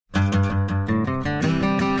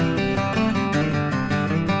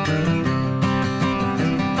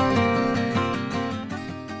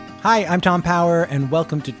Hi, I'm Tom Power, and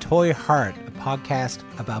welcome to Toy Heart, a podcast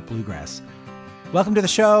about bluegrass. Welcome to the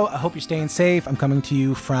show. I hope you're staying safe. I'm coming to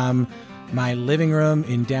you from my living room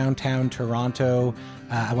in downtown Toronto.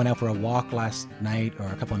 I went out for a walk last night or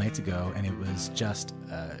a couple of nights ago, and it was just,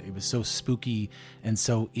 it was so spooky and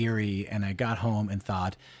so eerie. And I got home and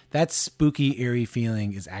thought, that spooky, eerie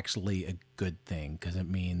feeling is actually a good thing because it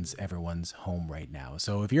means everyone's home right now.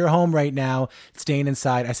 So if you're home right now, staying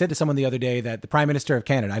inside, I said to someone the other day that the Prime Minister of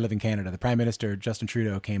Canada, I live in Canada, the Prime Minister, Justin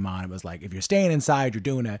Trudeau, came on and was like, if you're staying inside, you're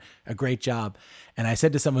doing a great job. And I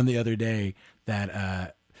said to someone the other day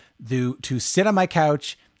that to sit on my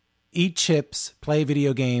couch, eat chips, play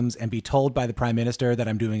video games, and be told by the Prime Minister that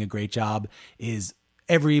I'm doing a great job is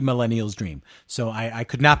every millennial's dream. So I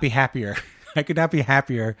could not be happier. I could not be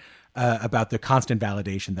happier about the constant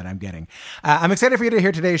validation that I'm getting. I'm excited for you to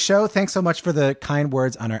hear today's show. Thanks so much for the kind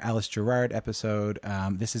words on our Alice Gerrard episode.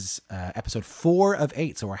 This is episode 4 of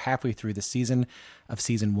 8, so we're halfway through the season of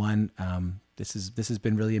season 1. This has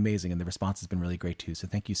been really amazing, and the response has been really great too. So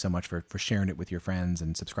thank you so much for sharing it with your friends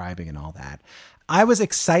and subscribing and all that. I was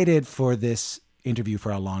excited for this interview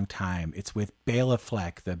for a long time. It's with Bela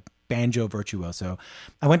Fleck, the banjo virtuoso.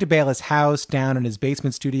 I went to Bela's house down in his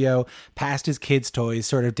basement studio, past his kids' toys,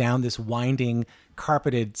 sort of down this winding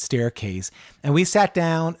carpeted staircase. And we sat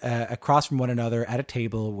down across from one another at a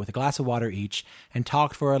table with a glass of water each and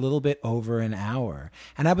talked for a little bit over an hour.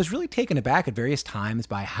 And I was really taken aback at various times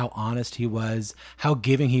by how honest he was, how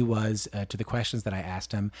giving he was to the questions that I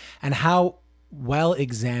asked him, and how well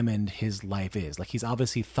examined his life is. Like, he's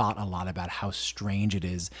obviously thought a lot about how strange it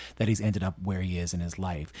is that he's ended up where he is in his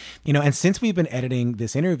life. You know, and since we've been editing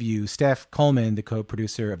this interview, Steph Coleman, the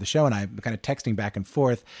co-producer of the show, and I kind of texting back and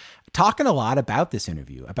forth, talking a lot about this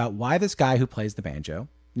interview, about why this guy who plays the banjo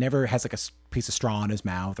never has like a piece of straw in his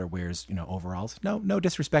mouth or wears, overalls. No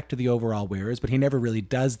disrespect to the overall wearers, but he never really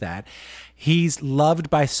does that. He's loved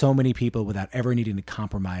by so many people without ever needing to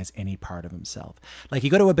compromise any part of himself. Like, you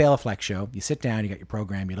go to a Bela Fleck show, you sit down, you got your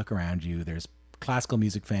program, you look around you, there's classical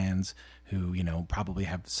music fans who, probably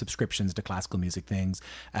have subscriptions to classical music things,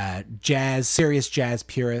 serious jazz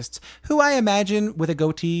purists, who I imagine with a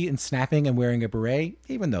goatee and snapping and wearing a beret,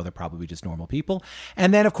 even though they're probably just normal people.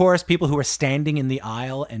 And then, of course, people who are standing in the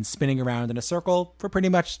aisle and spinning around in a circle for pretty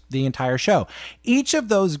much the entire show. Each of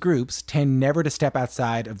those groups tend never to step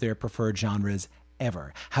outside of their preferred genres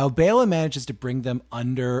ever. How Bela manages to bring them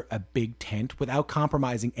under a big tent without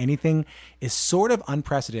compromising anything is sort of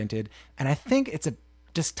unprecedented, and I think it's a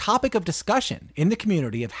topic of discussion in the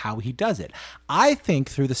community of how he does it. I think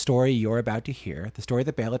through the story you're about to hear, the story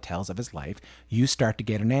that Bela tells of his life, you start to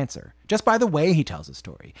get an answer just by the way he tells the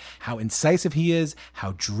story, how incisive he is,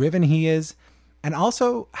 how driven he is, and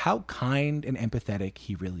also how kind and empathetic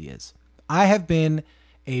he really is. I have been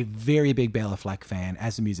a very big Bela Fleck fan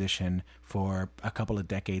as a musician for a couple of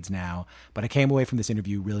decades now, but I came away from this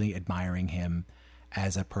interview really admiring him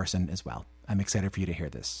as a person as well. I'm excited for you to hear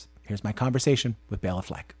this. Here's my conversation with Bela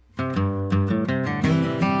Fleck.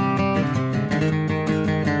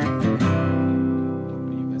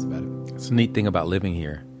 It's a neat thing about living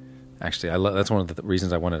here. Actually, that's one of the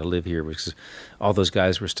reasons I wanted to live here, because all those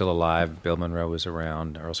guys were still alive. Bill Monroe was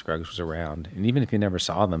around, Earl Scruggs was around, and even if you never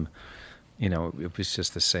saw them, it was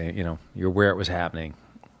just the same. You're where it was happening.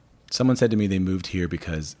 Someone said to me they moved here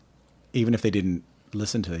because even if they didn't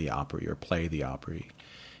listen to the Opry or play the Opry,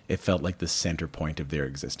 it felt like the center point of their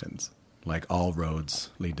existence. Like, all roads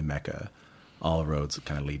lead to Mecca. All roads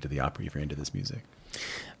kind of lead to the Opry if you're into this music.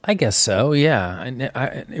 I guess so, yeah.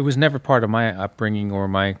 It was never part of my upbringing or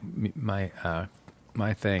my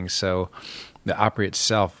thing. So the Opry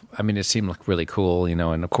itself, it seemed like really cool,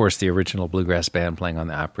 and of course the original bluegrass band playing on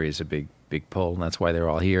the Opry is a big pull, and that's why they're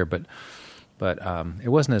all here. But it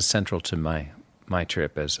wasn't as central to my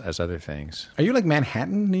trip as other things. Are you like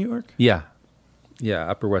Manhattan, New York? Yeah,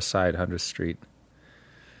 Upper West Side, 100th Street.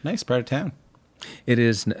 Nice part of town. It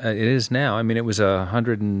is now. It was a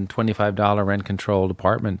 $125 rent-controlled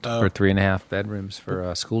apartment for 3.5 bedrooms for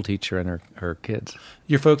a school teacher and her kids.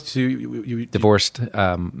 Your folks you divorced.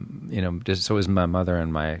 So it was my mother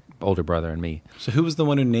and my older brother and me. So who was the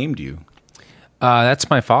one who named you?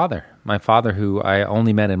 That's my father. My father, who I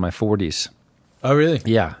only met in my 40s. Oh, really?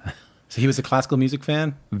 Yeah. So he was a classical music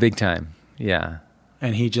fan? Big time. Yeah.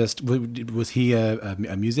 And he was he a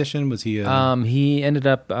musician? Was he he ended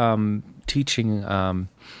up teaching kind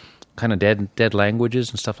of dead languages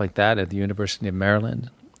and stuff like that at the University of Maryland.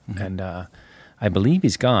 Mm-hmm. And I believe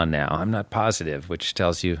he's gone now. I'm not positive, which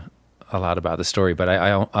tells you a lot about the story. But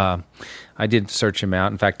I did search him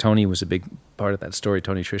out. In fact, Tony was a big part of that story.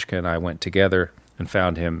 Tony Trischka and I went together and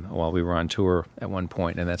found him while we were on tour at one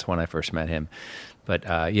point, and that's when I first met him. But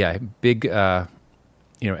yeah, big,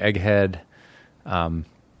 egghead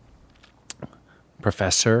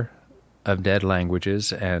professor of dead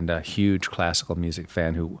languages and a huge classical music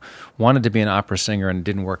fan who wanted to be an opera singer and it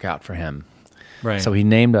didn't work out for him. Right. So he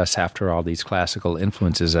named us after all these classical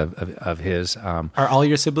influences of his. Are all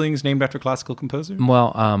your siblings named after classical composers?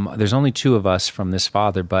 Well, there's only two of us from this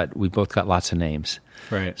father, but we both got lots of names.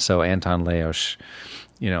 Right. So Anton Leos,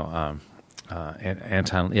 Bela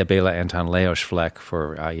Anton Leos Fleck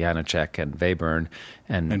for Janacek and Webern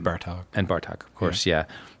and Bartók. And Bartók, of course, yeah.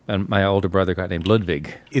 And my older brother got named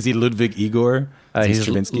Ludwig. Is he Ludwig Igor?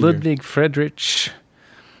 He's Ludwig Friedrich,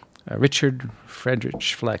 Richard Friedrich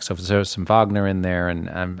Fleck. So there's some Wagner in there, and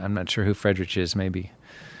I'm not sure who Friedrich is. Maybe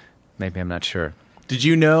I'm not sure. Did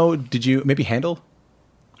you maybe Handel?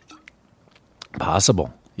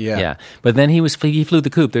 Possible. Yeah. But then he flew the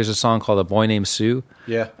coop. There's a song called "A Boy Named Sue."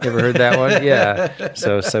 Yeah. You ever heard that one? Yeah.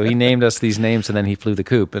 So he named us these names, and then he flew the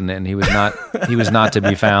coop, and then he was not to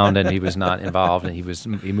be found, and he was not involved, and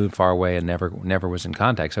he moved far away and never was in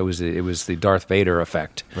contact. So it was the Darth Vader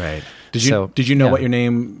effect. Right. Did you know what your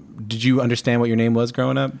name? Did you understand what your name was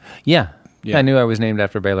growing up? Yeah. I knew I was named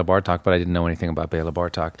after Bela Bartók, but I didn't know anything about Bela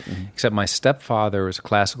Bartók, except my stepfather was a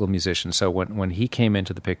classical musician. So when he came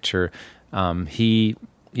into the picture, he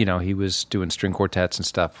was doing string quartets and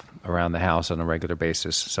stuff around the house on a regular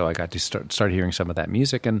basis. So I got to start hearing some of that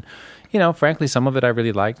music. And, frankly, some of it I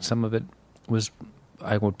really liked. Some of it was,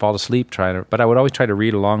 I would fall asleep but I would always try to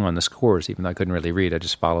read along on the scores, even though I couldn't really read. I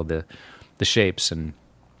just followed the shapes, and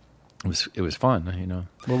it was fun,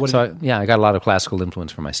 Well, I got a lot of classical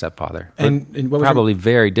influence from my stepfather. And what was probably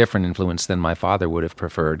very different influence than my father would have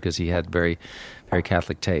preferred, because he had very, very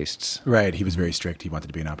Catholic tastes. Right. He was very strict. He wanted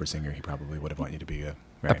to be an opera singer. He probably would have wanted you to be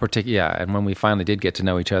Right. And when we finally did get to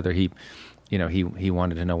know each other, he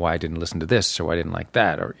wanted to know why I didn't listen to this or why I didn't like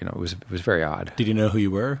that, or it was very odd. Did he know who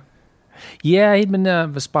you were? Yeah, he'd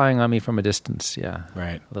been spying on me from a distance. Yeah,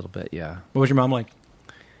 right, a little bit. Yeah. What was your mom like?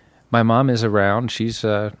 My mom is around. She's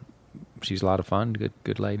a lot of fun.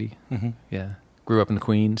 Good lady. Mm-hmm. Yeah, grew up in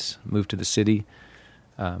Queens, moved to the city.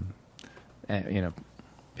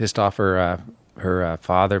 Pissed off her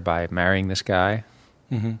father by marrying this guy.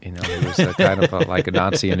 Mm-hmm. He was kind of like a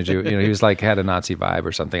Nazi and a Jew. He was had a Nazi vibe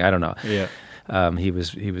or something. I don't know. Yeah. He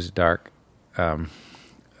was a dark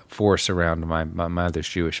force around my mother's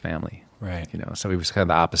Jewish family. Right. So he was kind of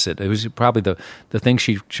the opposite. It was probably the thing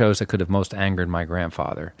she chose that could have most angered my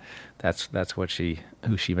grandfather. That's who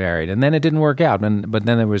she married, and then it didn't work out. But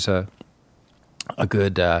then there was a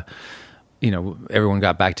good. Everyone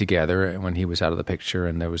got back together when he was out of the picture,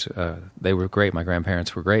 and they were great. My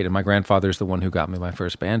grandparents were great, and my grandfather's the one who got me my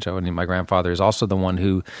first banjo, and my grandfather is also the one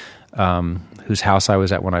whose house I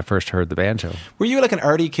was at when I first heard the banjo. Were you like an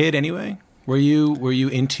arty kid anyway? Were you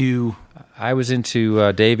into? I was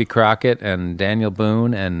into Davy Crockett and Daniel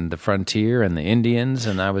Boone and the Frontier and the Indians,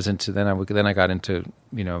 and I was into. Then I got into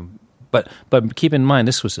But keep in mind,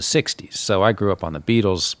 this was the 60s, so I grew up on the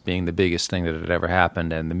Beatles being the biggest thing that had ever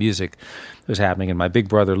happened, and the music that was happening. And my big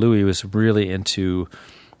brother, Louis, was really into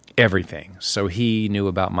everything. So he knew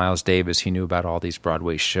about Miles Davis. He knew about all these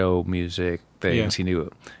Broadway show music things. Yeah.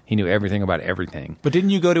 He knew everything about everything. But didn't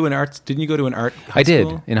you go to an art high I did,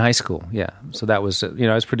 school? in high school, yeah. So that was, I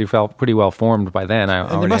was pretty well formed by then.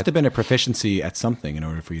 And there must have been a proficiency at something in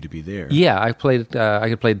order for you to be there. Yeah, I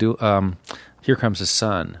could play Here Comes the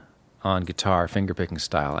Sun on guitar, finger-picking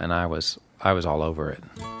style, and I was all over it.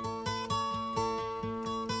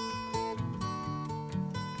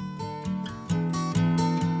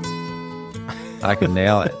 I could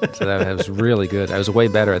nail it. So that was really good. I was way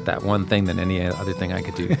better at that one thing than any other thing I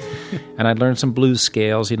could do. And I'd learned some blues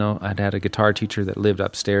scales. I'd had a guitar teacher that lived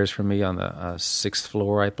upstairs from me on the sixth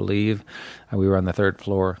floor, I believe. We were on the third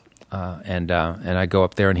floor. And I'd go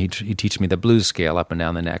up there, and he'd teach me the blues scale up and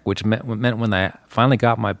down the neck, which meant when I finally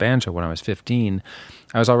got my banjo when I was 15,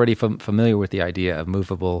 I was already familiar with the idea of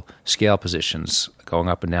movable scale positions going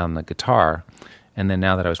up and down the guitar. And then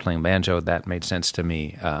now that I was playing banjo, that made sense to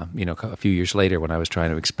me. A few years later, when I was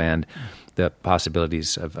trying to expand the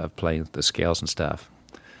possibilities of playing the scales and stuff.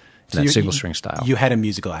 That single string style. You had a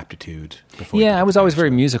musical aptitude before. Yeah, I was always very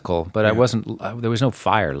musical, but I wasn't. There was no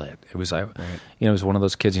fire lit. It was, it was one of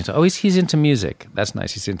those kids. You say, "Oh, he's into music. That's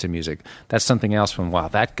nice. He's into music." That's something else from, wow,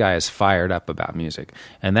 that guy is fired up about music.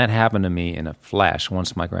 And that happened to me in a flash.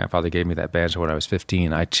 Once my grandfather gave me that banjo when I was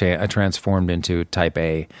 15, I transformed into Type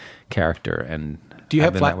A character, and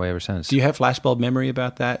I've been that way ever since. Do you have flashbulb memory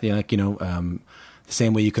about that? the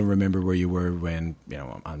same way you can remember where you were when,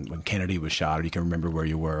 when Kennedy was shot, or you can remember where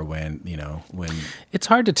you were when. It's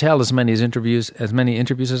hard to tell as many interviews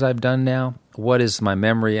as I've done now. What is my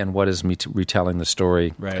memory and what is me retelling the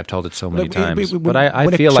story? Right. I've told it so many times, when, but I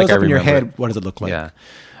when feel it like shows I up in remember. your head, what does it look like? Yeah.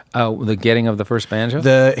 The getting of the first banjo.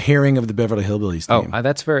 The hearing of the Beverly Hillbillies theme.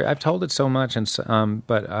 That's very. I've told it so much,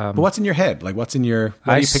 but what's in your head? Like, what are you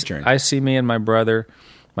picturing? I see me and my brother,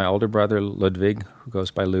 my older brother Ludwig, who goes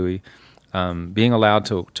by Louis, being allowed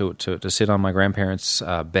to sit on my grandparents'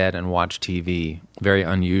 bed and watch TV very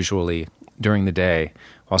unusually during the day.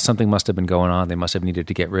 While something must have been going on, they must have needed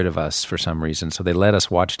to get rid of us for some reason, so they let us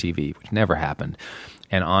watch TV, which never happened.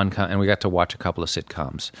 And we got to watch a couple of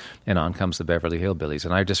sitcoms, and on comes the Beverly Hillbillies.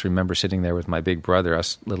 And I just remember sitting there with my big brother,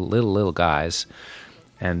 us little guys,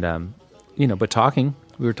 and but talking.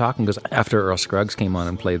 We were talking because after Earl Scruggs came on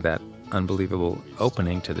and played that unbelievable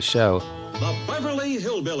opening to the show. The Beverly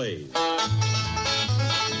Hillbillies.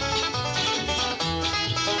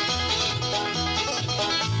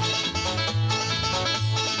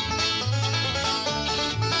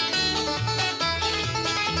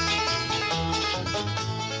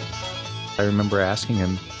 I remember asking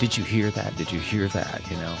him, "Did you hear that? Did you hear that?"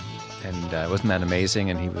 And wasn't that amazing?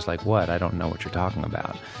 And he was like, "What? I don't know what you're talking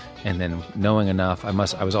about." And then knowing enough, I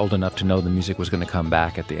was old enough to know the music was going to come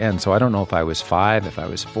back at the end. So I don't know if I was 5, if I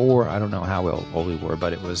was 4. I don't know how old we were,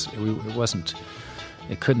 but it wasn't.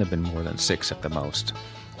 It couldn't have been more than 6 at the most.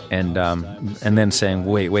 And then saying,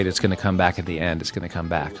 "Wait, it's going to come back at the end. It's going to come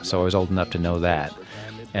back." So I was old enough to know that.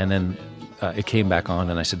 And then it came back on,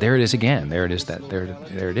 and I said, "There it is again. There it is.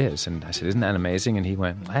 There it is." And I said, "Isn't that amazing?" And he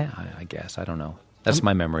went, I guess. I don't know. That's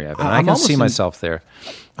my memory of it. And I can see myself there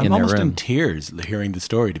in I'm their almost room. in tears hearing the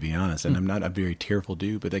story, to be honest. And I'm not a very tearful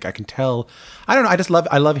dude, but I can tell. I don't know.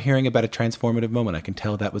 I love hearing about a transformative moment. I can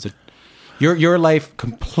tell that was your life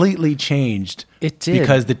completely changed. It did,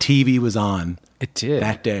 because the TV was on. It did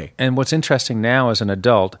that day. And what's interesting now as an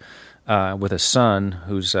adult, with a son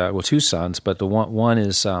who's 2 sons, but the one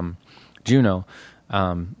is Juno.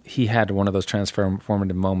 He had one of those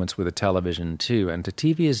transformative moments with a television too, and the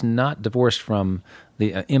TV is not divorced from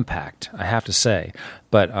the impact, I have to say.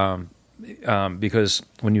 But because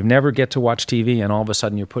when you never get to watch TV and all of a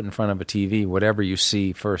sudden you're put in front of a TV, whatever you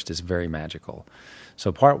see first is very magical.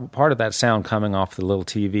 So part of that sound coming off the little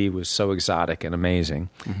TV was so exotic and amazing.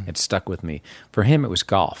 Mm-hmm. It stuck with me. For him, it was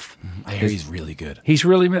golf. Mm-hmm. I hear he's really good. He's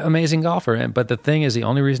really an amazing golfer. But the thing is, the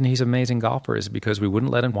only reason he's an amazing golfer is because we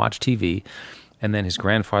wouldn't let him watch TV. And then his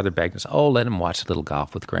grandfather begged us, let him watch a little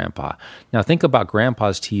golf with Grandpa. Now think about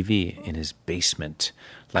Grandpa's TV in his basement,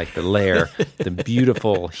 like the lair, the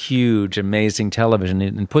beautiful, huge, amazing television,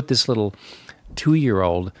 and put this little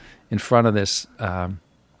 2-year-old in front of this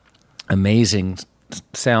amazing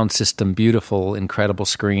sound system, beautiful, incredible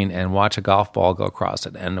screen, and watch a golf ball go across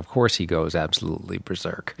it. And of course he goes absolutely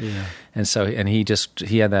berserk. Yeah. And so,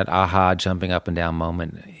 he had that aha jumping up and down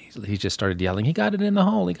moment. He just started yelling, "He got it in the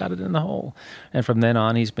hole, he got it in the hole." And from then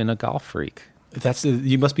on, he's been a golf freak.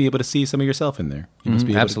 You must be able to see some of yourself in there. You must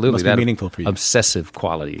be absolutely. It must be meaningful for you. Obsessive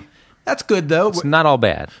quality. That's good, though. It's not all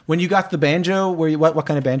bad. When you got the banjo, what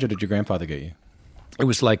kind of banjo did your grandfather get you? It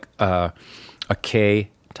was like a K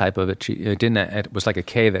type of it. It was like a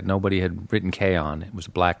K that nobody had written K on. It was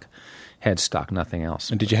black headstock, nothing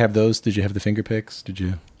else. And did you have those? Did you have the finger picks? Did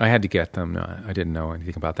you? I had to get them. No, I didn't know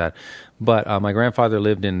anything about that. But my grandfather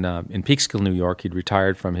lived in Peekskill, New York. He'd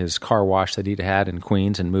retired from his car wash that he'd had in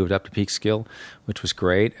Queens and moved up to Peekskill, which was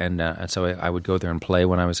great. And so I would go there and play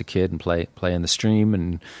when I was a kid and play in the stream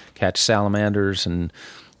and catch salamanders and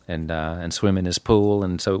swim in his pool.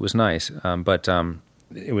 And so it was nice. But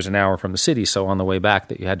it was an hour from the city, so on the way back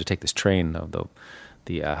that you had to take this train,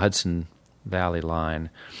 the Hudson Valley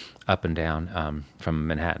line, up and down from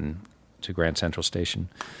Manhattan to Grand Central Station.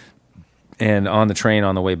 And on the train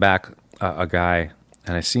on the way back, a guy,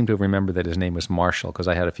 and I seem to remember that his name was Marshall because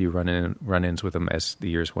I had a few run-ins with him as the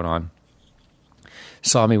years went on,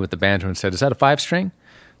 saw me with the banjo and said, "Is that a 5-string?"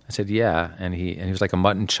 I said, "Yeah." And he was like a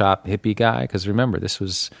mutton chop hippie guy because remember, this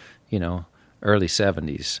was, early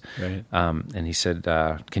 70s. Right. And he said,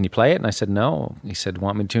 "Can you play it?" And I said, "No." He said,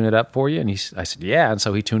 "Want me to tune it up for you?" And I said, "Yeah." And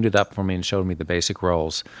so he tuned it up for me and showed me the basic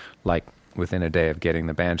rolls, like within a day of getting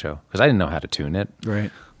the banjo, because I didn't know how to tune it.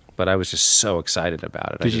 Right. But I was just so excited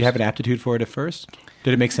about it. Did you have an aptitude for it at first?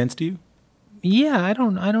 Did it make sense to you? Yeah, I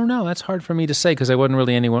don't know. That's hard for me to say because I wasn't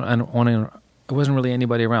really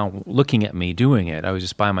anybody around looking at me doing it. I was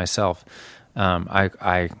just by myself.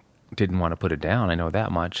 I didn't want to put it down. I know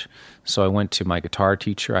that much. So I went to my guitar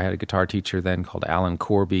teacher. I had a guitar teacher then called Alan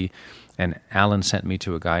Corby, and Alan sent me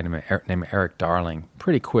to a guy named Eric Darling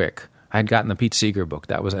pretty quick. I had gotten the Pete Seeger book.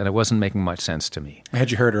 And it wasn't making much sense to me.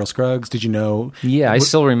 Had you heard Earl Scruggs? Did you know? Yeah, I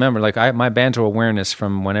still remember. Like my banjo awareness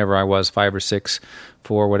from whenever I was 5 or 6,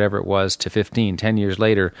 4, whatever it was, to 15, 10 years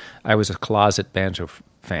later, I was a closet banjo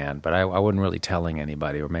fan, but I wasn't really telling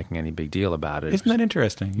anybody or making any big deal about it. Isn't that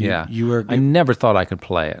interesting? You were. I never thought I could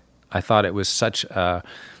play it. I thought it was such one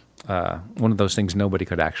of those things nobody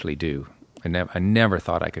could actually do. I never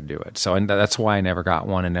thought I could do it. So that's why I never got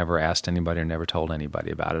one and never asked anybody or never told anybody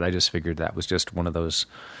about it. I just figured that was just one of those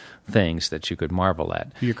things that you could marvel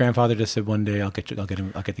at. Your grandfather just said one day, I'll get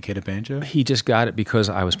the kid a banjo? He just got it because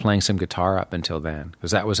I was playing some guitar up until then, because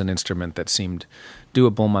that was an instrument that seemed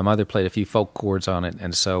doable. My mother played a few folk chords on it,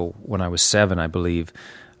 and so when I was 7, I believe,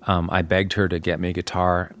 I begged her to get me a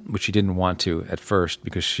guitar, which she didn't want to at first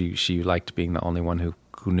because she liked being the only one who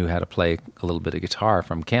knew how to play a little bit of guitar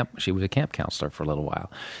from camp. She was a camp counselor for a little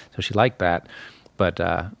while, so she liked that. But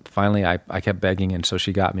finally, I kept begging, and so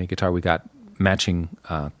she got me a guitar. We got matching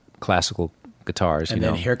classical guitars. And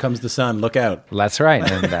then Here Comes the Sun, look out. That's right,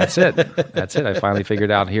 and that's it. That's it. I finally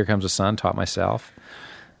figured out Here Comes the Sun, taught myself.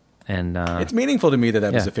 And it's meaningful to me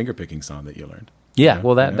that was a finger-picking song that you learned. Yeah,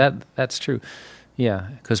 well, that's true. Yeah,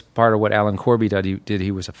 because part of what Alan Corby did,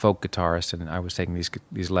 he was a folk guitarist, and I was taking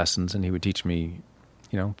these lessons, and he would teach me,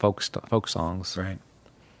 folk songs. Right.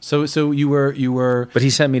 So you were. But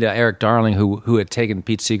he sent me to Eric Darling, who had taken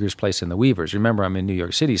Pete Seeger's place in the Weavers. Remember, I'm in New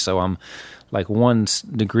York City, so I'm like 1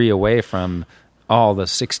 degree away from all the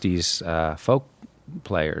 '60s folk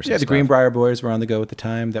players. Yeah, the Greenbrier Boys were on the go at the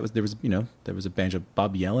time. There was a banjo,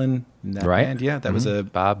 Bob Yellen in that band. Yeah, that was a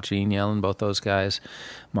Bob, Gene Yellen, both those guys.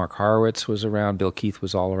 Mark Horowitz was around. Bill Keith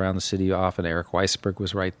was all around the city often. Eric Weisberg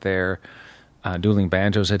was right there. Dueling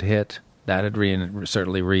Banjos had hit. That had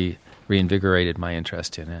certainly reinvigorated my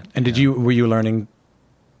interest in it. And were you learning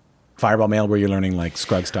Fireball Male? Were you learning like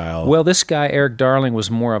Scruggs style? Well, this guy Eric Darling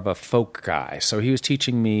was more of a folk guy, so he was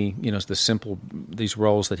teaching me, these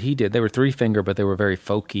rolls that he did. They were 3-finger, but they were very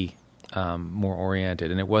folky, more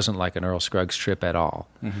oriented, and it wasn't like an Earl Scruggs trip at all.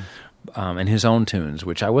 Mm-hmm. And his own tunes,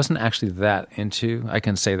 which I wasn't actually that into. I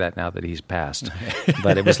can say that now that he's passed,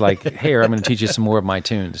 but it was like, here, I'm going to teach you some more of my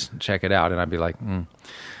tunes. Check it out, and I'd be like,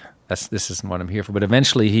 this isn't what I'm here for. But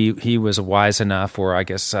eventually, he was wise enough, or I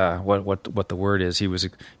guess what the word is. He was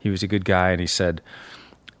a good guy, and he said,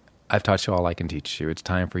 "I've taught you all I can teach you. It's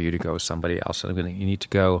time for you to go somebody else. You need to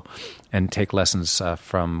go and take lessons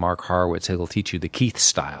from Mark Horowitz. He'll teach you the Keith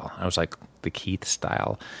style." I was like, the Keith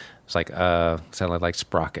style. It's like sounded like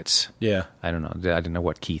Sprockets. Yeah, I don't know. I didn't know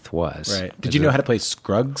what Keith was. Right? Did you know how to play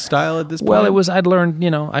Scruggs style at this point? Well, I'd learned.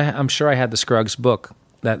 I'm sure I had the Scruggs book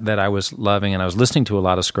that I was loving, and I was listening to a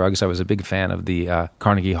lot of Scruggs. I was a big fan of the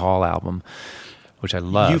Carnegie Hall album, which I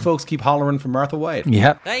love. You folks keep hollering for Martha White.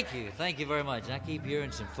 Yeah. Thank you very much. I keep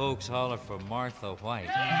hearing some folks holler for Martha White.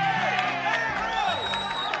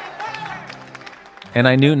 And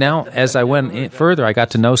I knew now, as I went further, I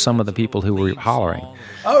got to know some of the people who were hollering.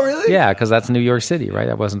 Oh, really? Yeah, because that's New York City, right?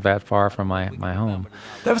 That wasn't that far from my home.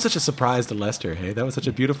 That was such a surprise to Lester, hey? That was such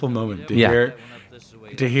a beautiful moment to hear.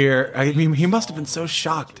 I mean, he must have been so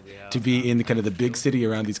shocked to be in the big city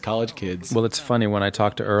around these college kids. Well, it's funny, when I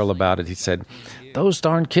talked to Earl about it, he said, those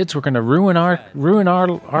darn kids were going to ruin our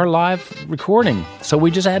live recording, so we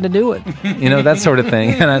just had to do it. That sort of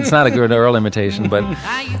thing. And it's not a good Earl imitation, but...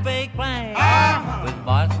 Are you big playing with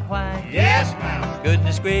Martha White? Yes, ma'am.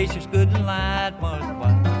 Goodness gracious, good and light, Martha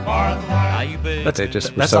White. Martha White. Are you big?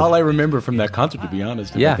 That's all I remember from that concert, to be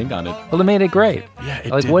honest. Yeah. I think on it. Well, it made it great. Yeah,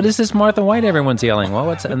 it like, did. What is this Martha White? Everyone's yelling. Well,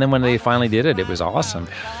 and then when they finally did it, it was awesome.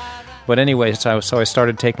 But anyway, so I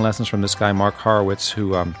started taking lessons from this guy, Mark Horowitz,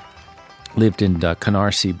 who lived in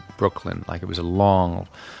Canarsie, Brooklyn. Like, it was a long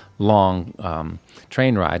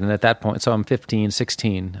train ride. And at that point, so I'm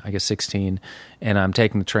 16, and I'm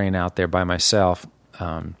taking the train out there by myself,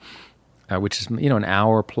 which is, an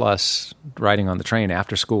hour plus riding on the train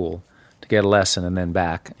after school to get a lesson and then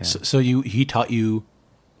back. Yeah. So he taught you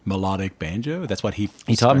melodic banjo? That's what he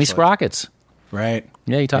taught me sprockets. Right.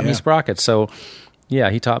 Yeah, he taught me sprockets. So, yeah,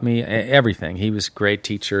 he taught me everything. He was a great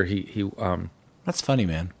teacher. That's funny,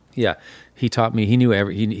 man. Yeah, he taught me. He knew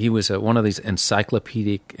he was one of these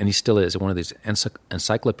encyclopedic, and he still is one of these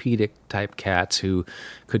encyclopedic type cats who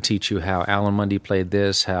could teach you how Alan Mundy played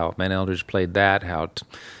this, how Van Eldridge played that, how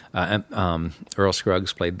Earl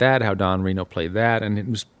Scruggs played that, how Don Reno played that, and it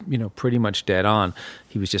was pretty much dead on.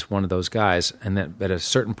 He was just one of those guys, and then at a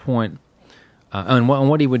certain point, and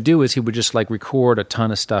what he would do is he would just like record a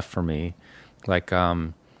ton of stuff for me, like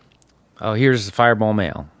here's the Fireball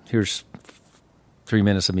Male, here's 3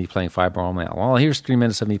 minutes of me playing Fireball Male. Well, here's 3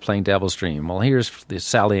 minutes of me playing Devil's Dream. Well, here's the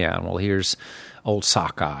Sally Ann. Well, here's Old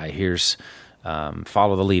Sockeye. Here's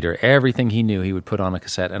Follow the Leader. Everything he knew, he would put on a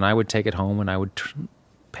cassette, and I would take it home and I would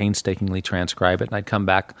painstakingly transcribe it, and I'd come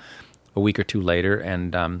back a week or two later,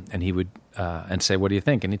 and he would and say, "What do you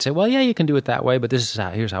think?" And he'd say, "Well, yeah, you can do it that way, but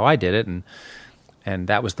here's how I did it," and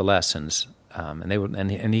that was the lessons.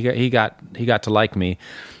 And he got to like me.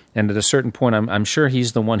 And at a certain point, I'm sure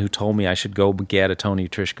he's the one who told me I should go get a Tony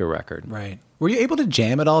Trischka record. Right. Were you able to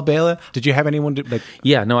jam at all, Bela? Did you have anyone to like?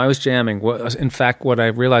 Yeah, no, I was jamming. In fact, what I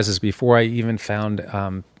realized is before I even found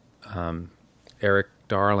Eric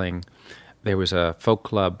Darling, there was a folk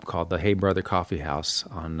club called the Hey Brother Coffee House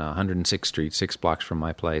on 106th Street, 6 blocks from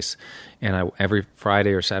my place. And every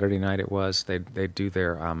Friday or Saturday night they'd do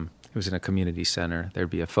their, it was in a community center. There'd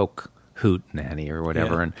be a folk hoot nanny or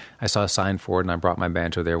whatever, Yeah. and I saw a sign for it, and I brought my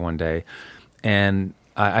banjo there one day, and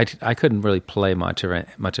I couldn't really play much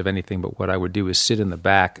of anything, but what I would do is sit in the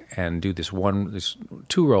back and do this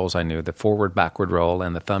 2 rolls I knew, the forward backward roll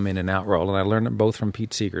and the thumb in and out roll, and I learned them both from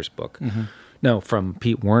Pete Seeger's book. Mm-hmm. No, from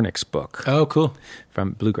Pete Wernick's book. Oh, cool.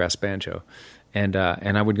 From Bluegrass Banjo, and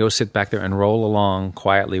I would go sit back there and roll along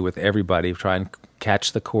quietly with everybody, try and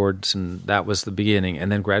catch the chords, and that was the beginning,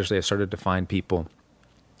 and then gradually I started to find people.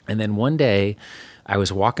 And then one day, I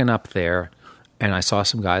was walking up there, and I saw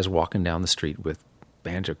some guys walking down the street with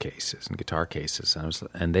banjo cases and guitar cases,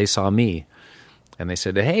 and they saw me, and they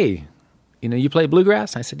said, "Hey, you play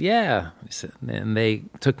bluegrass?" I said, "Yeah." And they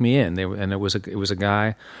took me in. It was a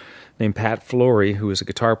guy named Pat Flory, who was a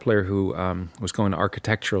guitar player who was going to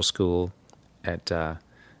architectural school at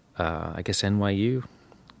I guess NYU.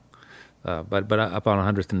 But up on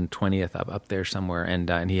 120th, up there somewhere,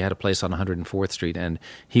 and he had a place on 104th Street, and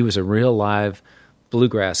he was a real live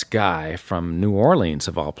bluegrass guy from New Orleans,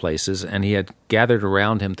 of all places, and he had gathered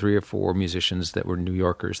around him 3 or 4 musicians that were New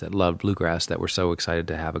Yorkers that loved bluegrass, that were so excited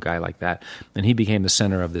to have a guy like that, and he became the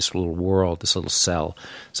center of this little world, this little cell.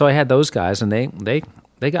 So I had those guys, and they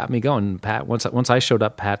got me going. Pat, once I showed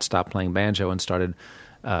up, Pat stopped playing banjo and started,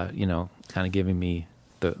 kind of giving me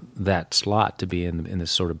that slot to be in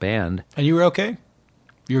this sort of band. And you were okay?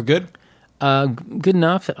 You were good? Good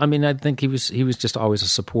enough. I mean, I think he was just always a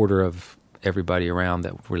supporter of everybody around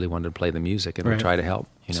that really wanted to play the music and would try to help.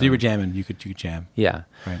 So you were jamming. You could jam. Yeah.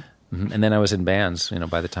 Right. Mm-hmm. And then I was in bands.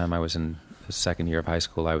 By the time I was in the second year of high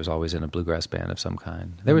school, I was always in a bluegrass band of some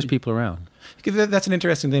kind. There was people around. That's an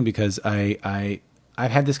interesting thing, because I've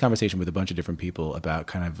had this conversation with a bunch of different people about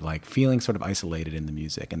kind of like feeling sort of isolated in the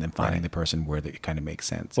music and then finding the person where it kind of makes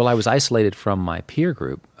sense. Well, I was isolated from my peer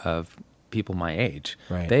group of people my age.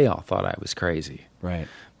 Right. They all thought I was crazy. Right.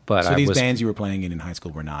 But so these bands you were playing in high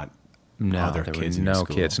school were not other there kids were in no your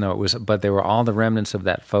school? kids. No, but there were all the remnants of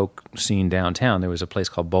that folk scene downtown. There was a place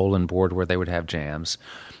called Bowl and Board where they would have jams.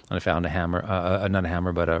 And I found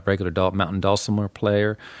a regular mountain dulcimer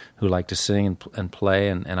player who liked to sing and play,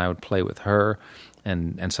 and I would play with her.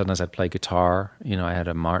 And sometimes I'd play guitar. I had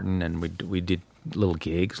a Martin, and we did little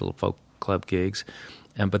gigs, little folk club gigs.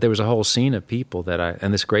 But there was a whole scene of people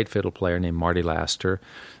and this great fiddle player named Marty Laster,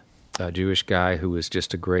 a Jewish guy who was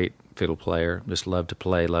just a great fiddle player, just loved to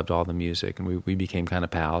play, loved all the music, and we became kind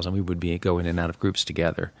of pals, and we would go in and out of groups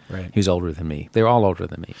together. Right. He was older than me. They were all older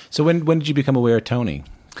than me. So when did you become aware of Tony?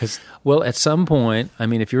 Well, at some point, I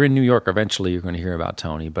mean, if you're in New York, eventually you're going to hear about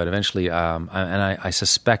Tony, but eventually, I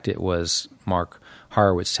suspect it was Mark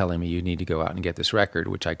Horowitz telling me, you need to go out and get this record,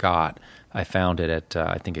 which I got. I found it at,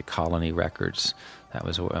 I think at Colony Records. That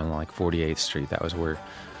was on like 48th Street. That was where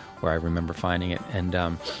I remember finding it.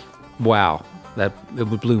 And wow,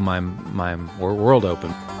 it blew my world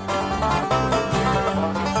open.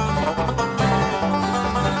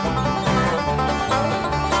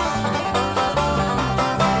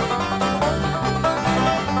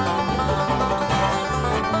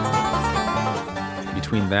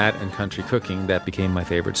 Between that and country cooking, that became my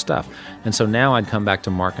favorite stuff. And so now I'd come back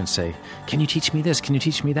to Mark and say, "Can you teach me this? Can you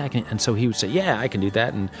teach me that?" And so he would say, "Yeah, I can do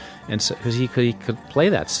that." And so because he could play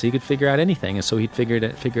that, so he could figure out anything. And so he'd figure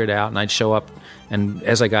it out. And I'd show up, and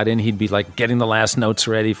as I got in, he'd be like getting the last notes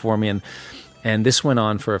ready for me. And this went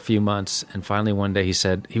on for a few months. And finally, one day, he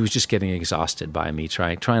said he was just getting exhausted by me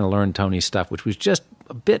trying to learn Tony's stuff, which was just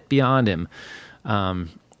a bit beyond him.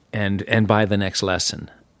 And by the next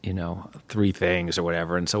lesson, 3 things or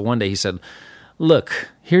whatever. And so one day he said, "Look,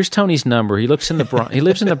 here's Tony's number. He lives in the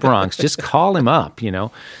Bronx. Just call him up,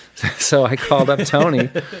 So I called up Tony.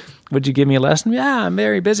 "Would you give me a lesson?" "Yeah, I'm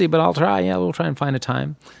very busy, but I'll try. Yeah, we'll try and find a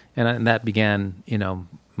time." And that began,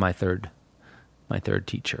 my third my third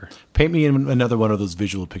teacher. Paint me in another one of those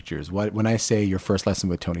visual pictures. When I say your first lesson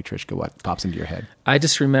with Tony Trischka, what pops into your head? I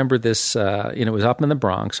just remember this, it was up in the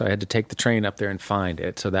Bronx, so I had to take the train up there and find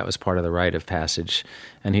it. So that was part of the rite of passage.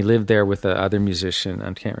 And he lived there with the other musician.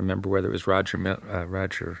 I can't remember whether it was Roger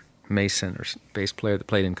Mason or bass player that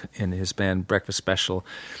played in his band Breakfast Special.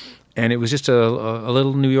 And it was just a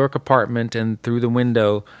little New York apartment, and through the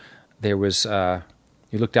window there was,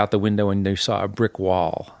 you looked out the window and you saw a brick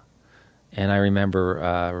wall. And I remember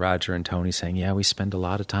Roger and Tony saying, yeah, we spend a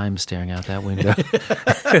lot of time staring out that window.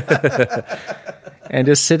 And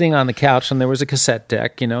just sitting on the couch, and there was a cassette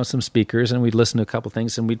deck, some speakers, and we'd listen to a couple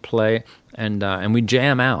things, and we'd play, and we'd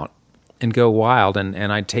jam out and go wild,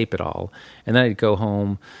 and I'd tape it all. And then I'd go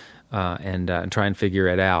home and try and figure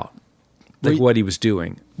it out, what he was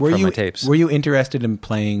doing from my tapes. Were you interested in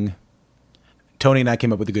playing, Tony and I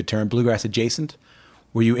came up with a good term, bluegrass adjacent?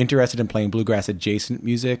 Were you interested in playing bluegrass adjacent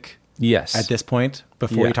music? Yes. At this point,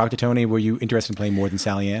 before you talked to Tony, were you interested in playing more than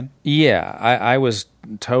Sally Ann? Yeah, I was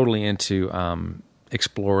totally into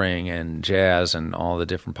exploring and jazz and all the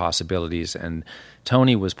different possibilities, and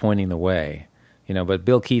Tony was pointing the way, but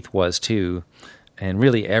Bill Keith was too, and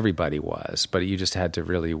really everybody was, but you just had to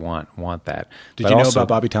really want that. Did you know about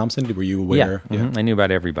Bobby Thompson? Were you aware? Yeah, I knew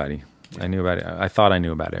about everybody. I thought I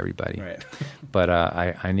knew about everybody, right. But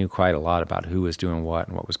I knew quite a lot about who was doing what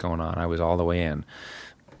and what was going on. I was all the way in.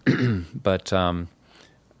 But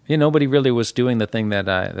nobody really was doing the thing that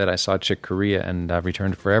I saw Chick Corea and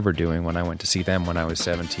Returned Forever doing when I went to see them when I was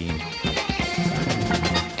 17.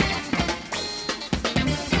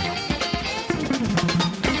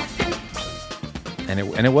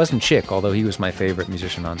 And it wasn't Chick, although he was my favorite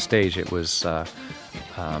musician on stage. It was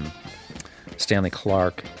Stanley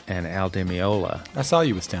Clarke and Al Di Meola. I saw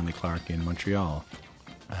you with Stanley Clarke in Montreal.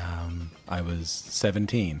 I was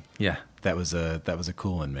 17. Yeah. That was a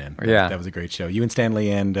cool one, man. Yeah. That was a great show. You and Stanley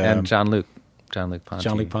and Jean-Luc Ponty.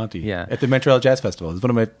 Jean-Luc Ponty. Yeah. At the Montreal Jazz Festival. It was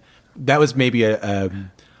one of my. That was maybe a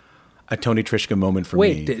Tony Trischka moment for me.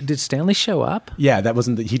 Wait, did Stanley show up? Yeah, that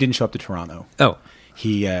wasn't. He didn't show up to Toronto. Oh.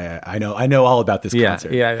 He. I know all about this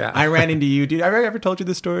concert. Yeah. I ran into you. Did I ever told you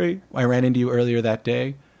this story? I ran into you earlier that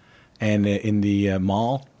day, and in the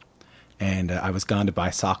mall. And I was gone to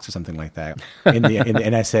buy socks or something like that. And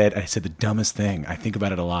I said the dumbest thing. I think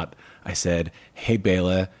about it a lot. I said, "Hey,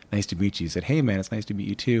 Bela, nice to meet you." You said, "Hey, man, it's nice to meet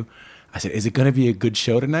you too." I said, "Is it going to be a good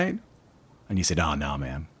show tonight?" And you said, "Oh, no,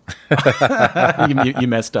 man." you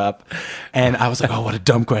messed up. And I was like, "Oh, what a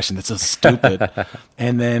dumb question. That's so stupid."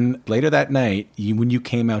 And then later that night, when you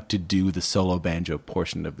came out to do the solo banjo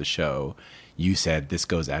portion of the show, you said, "This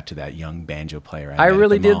goes out to that young banjo player." I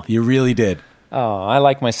really did. You really did. Oh, I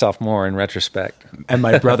like myself more in retrospect. And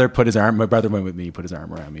my brother my brother went with me, put his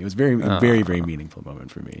arm around me. It was very, very meaningful moment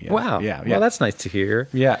for me. Yeah. Wow. Yeah. Well, that's nice to hear.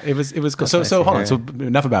 Yeah, it was cool. So hold on. So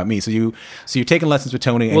enough about me. So you're taking lessons with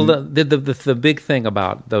Tony. And well, the big thing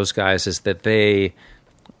about those guys is that they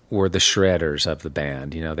were the shredders of the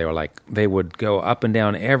band. They were they would go up and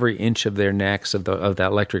down every inch of their necks of that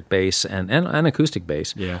electric bass and acoustic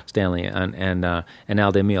bass. Yeah. Stanley and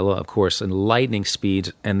Al Di Meola, of course, and lightning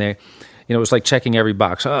speeds, and they. It was like checking every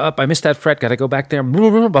box. Up, I missed that fret. Got to go back there. Up,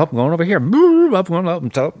 going over here. Up, going up,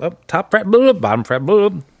 top fret. Bottom fret.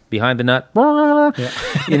 Behind the nut. Yeah.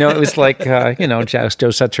 It was like Joe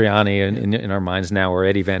Satriani in our minds now, or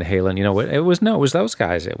Eddie Van Halen. It was those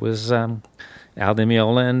guys. It was Al Di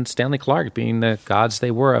Meola and Stanley Clarke being the gods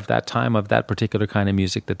they were of that time, of that particular kind of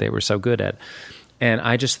music that they were so good at. And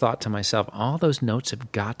I just thought to myself, all those notes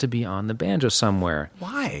have got to be on the banjo somewhere.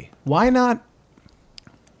 Why? Why not?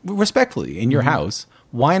 Respectfully, in your house,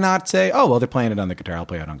 why not say, "Oh, well, they're playing it on the guitar. I'll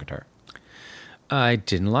play it on guitar." I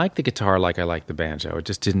didn't like the guitar like I liked the banjo. It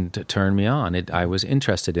just didn't turn me on. I was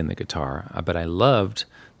interested in the guitar, but I loved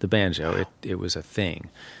the banjo. It was a thing.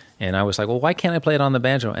 And I was like, well, why can't I play it on the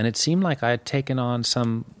banjo? And it seemed like I had taken on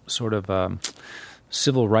some sort of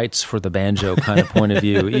civil rights for the banjo kind of point of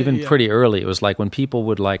view, even pretty early. It was like when people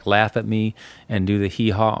would laugh at me and do the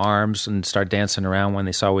hee-haw arms and start dancing around when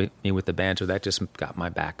they saw me with the banjo, that just got my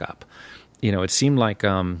back up. It seemed like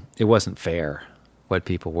it wasn't fair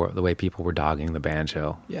the way people were dogging the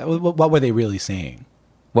banjo. Yeah, what were they really saying?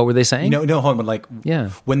 What were they saying? No, hold on,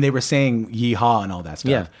 when they were saying yee-haw and all that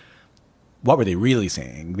stuff, what were they really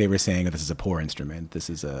saying? They were saying, this is a poor instrument. This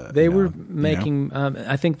is a... They were making...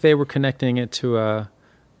 I think they were connecting it to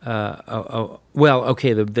the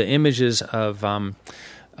images of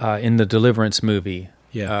in the Deliverance movie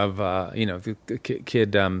of the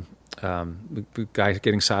kid the guy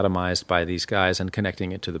getting sodomized by these guys and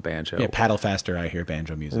connecting it to the banjo. Yeah, paddle faster, I hear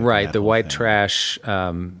banjo music. Right, the white trash,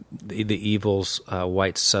 the Evil's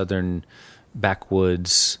white southern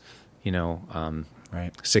backwoods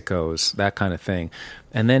Right. Sickos, that kind of thing.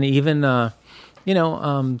 And then even, the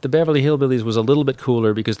Beverly Hillbillies was a little bit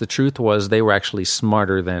cooler because the truth was they were actually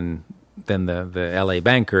smarter than the L.A.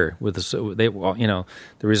 banker. The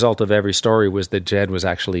result of every story was that Jed was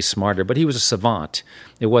actually smarter, but he was a savant.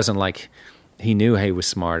 It wasn't like he knew he was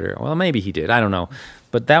smarter. Well, maybe he did. I don't know.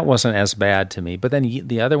 But that wasn't as bad to me. But then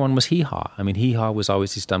the other one was Hee Haw. I mean, Hee Haw was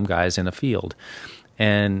always these dumb guys in a field.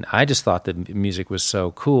 And I just thought that music was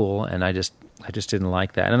so cool, and I just didn't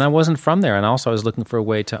like that. And I wasn't from there, and also I was looking for a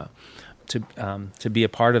way to be a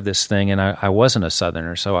part of this thing, and I wasn't a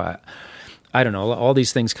Southerner, so I don't know. All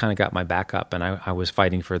these things kind of got my back up, and I was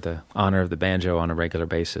fighting for the honor of the banjo on a regular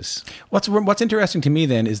basis. What's interesting to me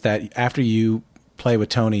then is that after you play with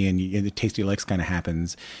Tony and the Tasty Licks kind of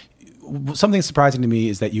happens, something surprising to me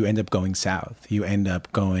is that you end up going south. You end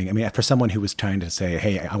up going, I mean, for someone who was trying to say,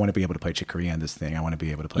 hey, I want to be able to play Chick Corea on this thing. I want to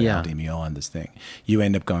be able to play Al Di Meola on this thing. You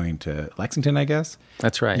end up going to Lexington, I guess?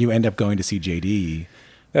 That's right. You end up going to see JD.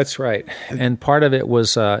 That's right. And part of it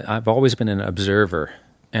was I've always been an observer.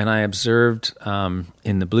 And I observed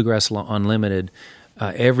in the Bluegrass Unlimited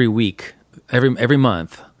every week, every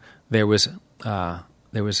month, there was a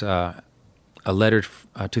letter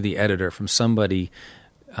to the editor from somebody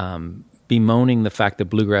bemoaning the fact that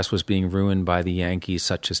bluegrass was being ruined by the Yankees,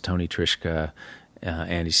 such as Tony Trischka,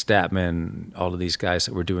 Andy Statman. All of these guys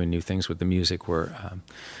that were doing new things with the music were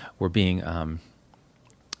being,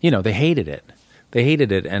 they hated it. They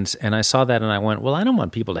hated it, and I saw that, and I went, well, I don't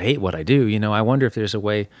want people to hate what I do. I wonder if there's a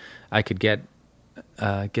way I could get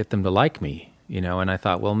them to like me. And I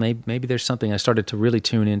thought, well, maybe there's something. I started to really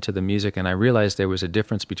tune into the music, and I realized there was a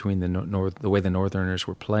difference between the way the Northerners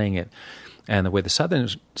were playing it and the way the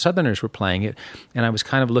Southerners were playing it, and I was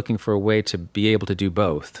kind of looking for a way to be able to do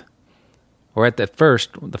both. Or the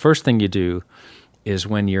first thing you do is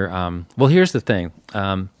when you're, here's the thing.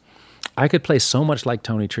 I could play so much like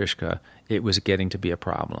Tony Trischka, it was getting to be a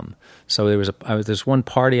problem. So there's one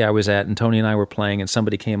party I was at, and Tony and I were playing, and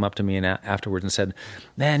somebody came up to me afterwards and said,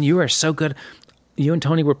 man, you are so good. You and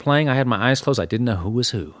Tony were playing. I had my eyes closed. I didn't know who was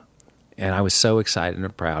who. And I was so excited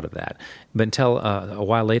and proud of that. But until a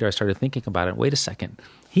while later, I started thinking about it. Wait a second.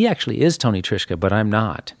 He actually is Tony Trischka, but I'm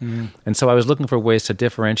not. Mm-hmm. And so I was looking for ways to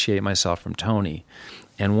differentiate myself from Tony.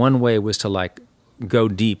 And one way was to go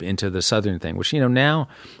deep into the Southern thing, which, now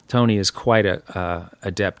Tony is quite a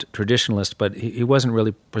adept traditionalist, but he wasn't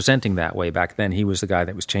really presenting that way back then. He was the guy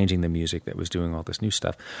that was changing the music, that was doing all this new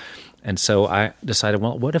stuff. And so I decided,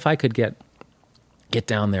 well, what if I could get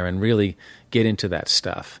down there and really get into that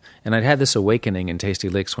stuff? And I'd had this awakening in Tasty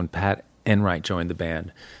Licks when Pat Enright joined the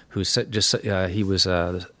band, who he was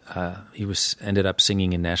ended up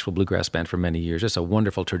singing in Nashville Bluegrass Band for many years, just a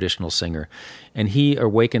wonderful traditional singer. And he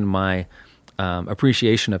awakened my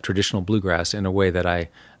appreciation of traditional bluegrass in a way that I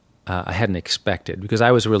hadn't expected, because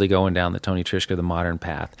I was really going down the Tony Trischka, the modern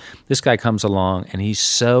path. This guy comes along, and he's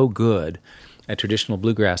so good at traditional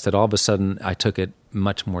bluegrass that all of a sudden I took it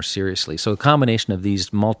much more seriously. So a combination of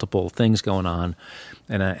these multiple things going on,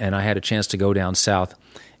 and I had a chance to go down south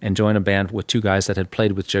and join a band with two guys that had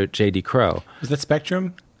played with J.D. Crowe. Was that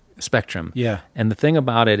Spectrum? Spectrum. Yeah. And the thing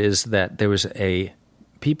about it is that there was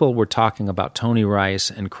people were talking about Tony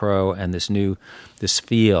Rice and Crowe and this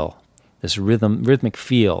feel, this rhythmic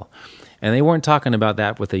feel. And they weren't talking about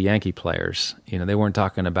that with the Yankee players. They weren't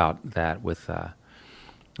talking about that with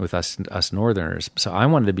us Northerners. So I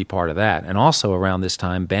wanted to be part of that. And also around this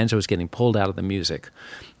time, banjo was getting pulled out of the music.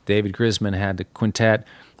 David Grisman had the quintet.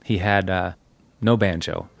 He had no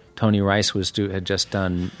banjo. Tony Rice had just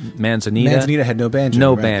done Manzanita. Manzanita had no banjo.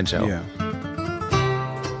 No right? banjo. Yeah.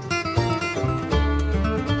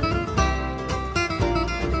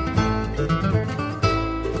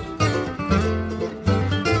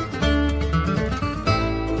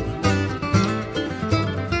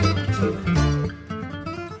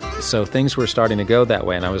 So things were starting to go that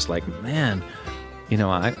way, and I was like, man,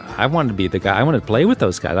 I wanted to be the guy. I wanted to play with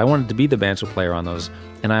those guys. I wanted to be the banjo player on those.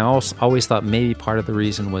 And I always thought maybe part of the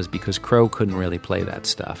reason was because Crowe couldn't really play that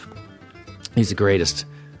stuff. He's the greatest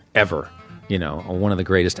ever, one of the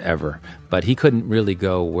greatest ever. But he couldn't really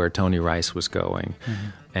go where Tony Rice was going,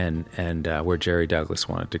 and where Jerry Douglas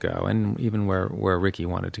wanted to go, and even where Ricky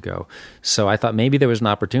wanted to go. So I thought maybe there was an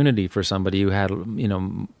opportunity for somebody who had,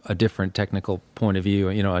 a different technical point of view,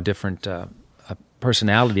 a different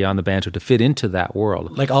personality on the banjo to fit into that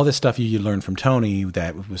world. Like all this stuff you learned from Tony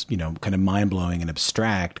that was, kind of mind-blowing and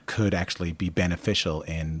abstract could actually be beneficial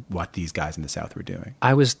in what these guys in the South were doing.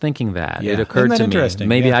 I was thinking that. Yeah. It occurred to me.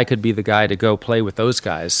 Maybe I could be the guy to go play with those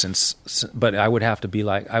guys, but I would have to be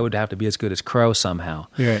as good as Crowe somehow.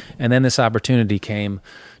 Right. And then this opportunity came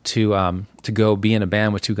to go be in a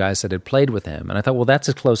band with two guys that had played with him. And I thought, well, that's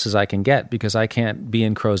as close as I can get because I can't be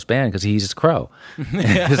in Crow's band because he's Crow.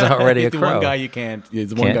 He's already a the Crow. one guy you can't. The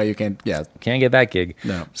one guy you can't. Yeah, can't get that gig.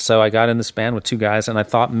 No. So I got in this band with two guys, and I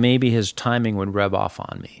thought maybe his timing would rub off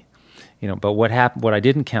on me. But what happened? What I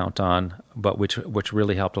didn't count on, but which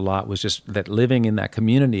really helped a lot, was just that living in that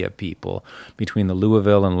community of people between the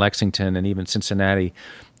Louisville and Lexington and even Cincinnati,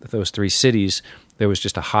 those three cities. There was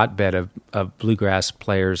just a hotbed of bluegrass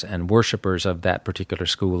players and worshipers of that particular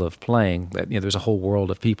school of playing. That there's a whole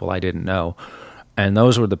world of people I didn't know, and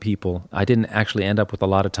those were the people. I didn't actually end up with a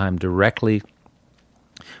lot of time directly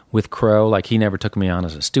with Crow. Like, he never took me on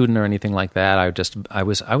as a student or anything like that. I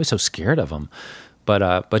was so scared of him,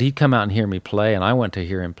 but he'd come out and hear me play, and I went to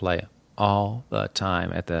hear him play all the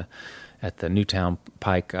time at the Newtown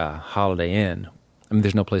Pike Holiday Inn. I mean,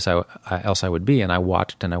 there's no place else I would be, and I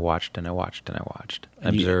watched and I watched and I watched and I watched. I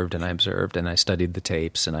observed and I observed, and I studied the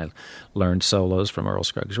tapes, and I learned solos from Earl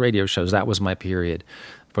Scruggs radio shows. That was my period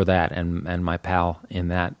for that, and my pal in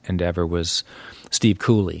that endeavor was Steve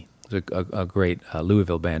Cooley, a great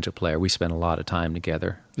Louisville banjo player. We spent a lot of time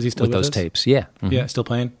together. Is he still with those us? Tapes? Yeah, mm-hmm. Yeah, still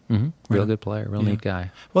playing. Mm-hmm. Real good player, real neat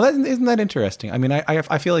guy. Well, isn't that interesting? I mean,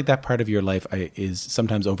 I feel like that part of your life is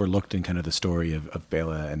sometimes overlooked in kind of the story of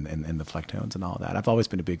Bela and the Flecktones and all that. I've always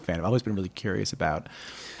been a big fan. I've always been really curious about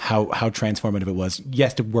how transformative it was.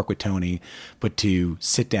 Yes, to work with Tony, but to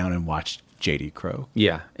sit down and watch J.D. Crowe.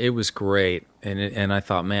 Yeah, it was great, and I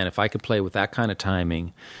thought, man, if I could play with that kind of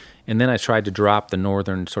timing. And then I tried to drop the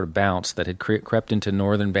northern sort of bounce that had crept into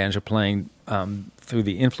northern banjo playing through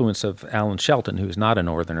the influence of Alan Shelton, who's not a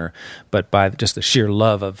northerner, but by just the sheer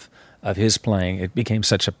love of his playing, it became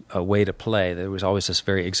such a way to play. There was always this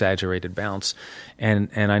very exaggerated bounce, and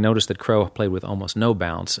I noticed that Crowe played with almost no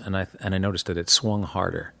bounce, and I noticed that it swung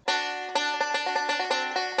harder.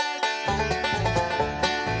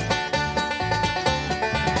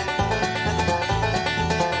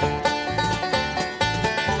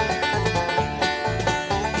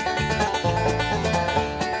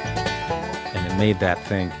 Made that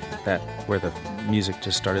thing that where the music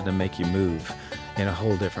just started to make you move in a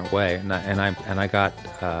whole different way, and I got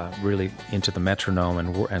really into the metronome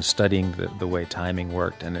and studying the way timing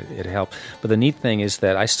worked, and it helped. But the neat thing is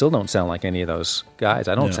that I still don't sound like any of those guys.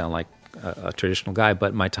 I don't sound like a traditional guy,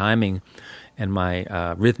 but my timing and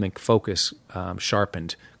my rhythmic focus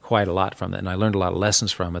sharpened quite a lot from that, and I learned a lot of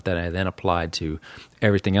lessons from it that I then applied to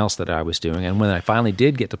everything else that I was doing. And when I finally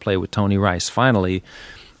did get to play with Tony Rice,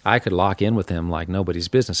 I could lock in with him like nobody's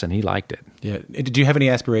business, and he liked it. Yeah. Did you have any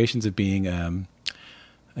aspirations of being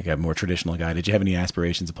like a more traditional guy? Did you have any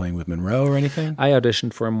aspirations of playing with Monroe or anything? I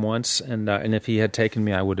auditioned for him once, and if he had taken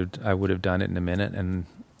me, I would have done it in a minute, and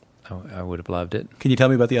I would have loved it. Can you tell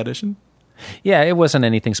me about the audition? Yeah, it wasn't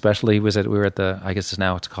anything special. We were at the, I guess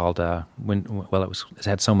now it's called it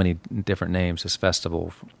had so many different names. This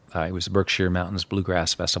festival, it was Berkshire Mountains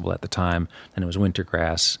Bluegrass Festival at the time, and it was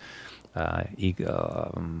Wintergrass.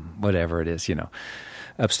 Whatever it is,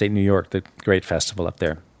 upstate New York, the great festival up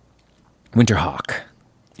there, Winterhawk,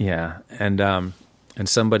 yeah, and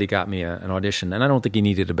somebody got me an audition, and I don't think he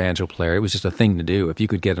needed a banjo player. It was just a thing to do. If you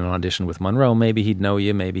could get an audition with Monroe, maybe he'd know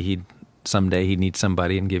you, maybe someday he'd need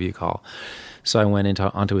somebody and give you a call. So I went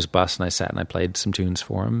onto his bus and I sat and I played some tunes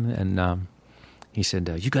for him, and he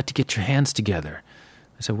said, "You got to get your hands together."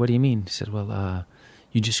 I said, "What do you mean?" He said, "Well,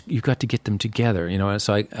 you've got to get them together,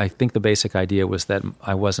 So I think the basic idea was that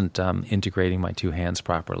I wasn't integrating my two hands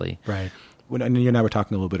properly. Right. And you and I were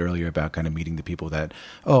talking a little bit earlier about kind of meeting the people that,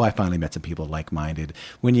 I finally met some people like-minded.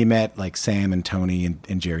 When you met like Sam and Tony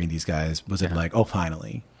and Jerry and these guys, was it like,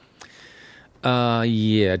 finally?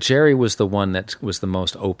 Yeah, Jerry was the one that was the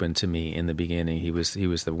most open to me in the beginning. He was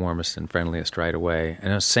the warmest and friendliest right away.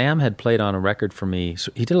 And Sam had played on a record for me.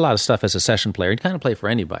 So he did a lot of stuff as a session player. He'd kind of play for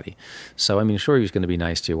anybody. So I mean, sure, he was going to be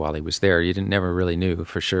nice to you while he was there. You never really knew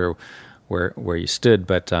for sure where you stood,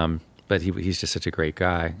 but he's just such a great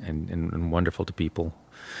guy and wonderful to people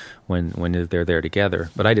when they're there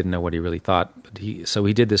together. But I didn't know what he really thought. So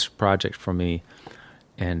he did this project for me,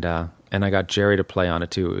 and I got Jerry to play on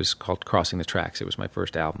it too. It was called Crossing the Tracks. It was my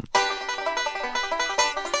first album.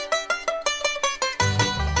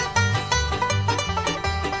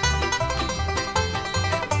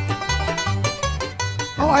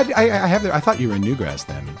 I have. I thought you were in Newgrass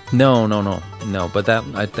then. No. But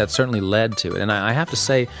that certainly led to it. And I have to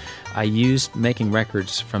say, I used making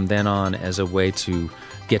records from then on as a way to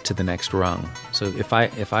get to the next rung. So if I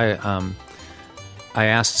I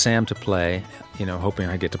asked Sam to play, hoping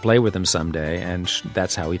I'd get to play with him someday, and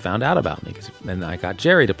that's how he found out about me. And I got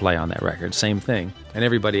Jerry to play on that record, same thing. And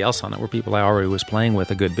everybody else on it were people I already was playing with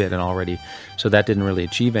a good bit and already, so that didn't really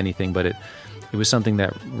achieve anything, but it was something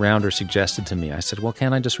that Rounder suggested to me. I said, well,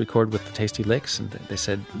 can't I just record with the Tasty Licks? And they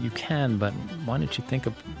said, you can, but why don't you think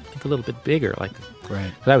a little bit bigger?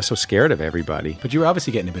 Right. But I was so scared of everybody. But you were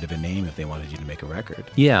obviously getting a bit of a name if they wanted you to make a record.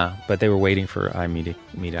 Yeah, but they were waiting for me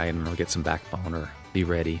to get some backbone or be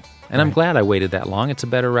ready. And I'm glad I waited that long. It's a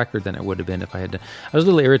better record than it would have been if I had to. I was a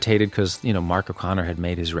little irritated because, Mark O'Connor had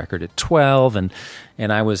made his record at 12, and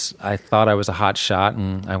I thought I was a hot shot,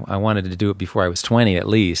 and I wanted to do it before I was 20 at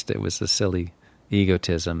least. It was a silly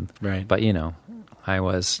egotism. Right. But, I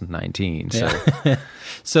was 19. So. Yeah.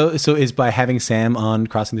 so is by having Sam on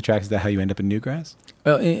Crossing the Tracks, is that how you end up in Newgrass?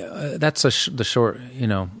 Well, that's the short,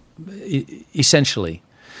 essentially.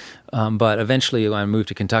 But eventually, when I moved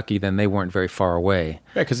to Kentucky, then they weren't very far away.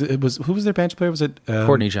 Right, because who was their banjo player? Was it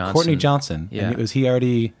Courtney Johnson? Courtney Johnson. Yeah. And was he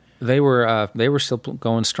already? They were still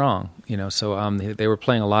going strong, So they were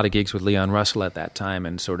playing a lot of gigs with Leon Russell at that time,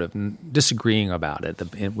 and sort of disagreeing about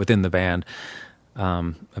it within the band.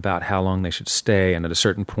 About how long they should stay, and at a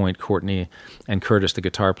certain point, Courtney and Curtis, the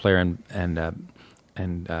guitar player and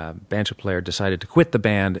banjo player, decided to quit the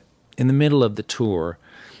band in the middle of the tour,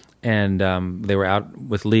 and they were out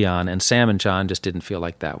with Leon. And Sam and John just didn't feel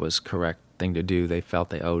like that was correct thing to do. They felt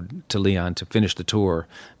they owed to Leon to finish the tour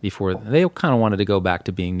before they kind of wanted to go back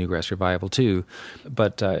to being Newgrass Revival too.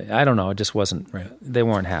 But I don't know, it just wasn't. Right. They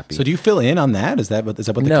weren't happy. So do you fill in on that? Is that what the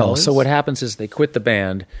call is? No. So what happens is they quit the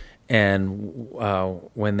band. And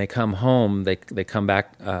when they come home, they come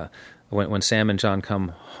back. When Sam and John come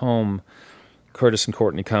home, Curtis and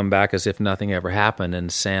Courtney come back as if nothing ever happened. And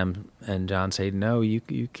Sam and John say, "No, you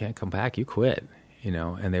can't come back. You quit."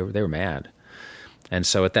 And they were mad. And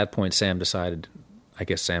so at that point, Sam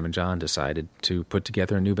and John decided to put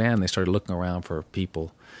together a new band. They started looking around for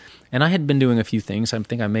people, and I had been doing a few things. I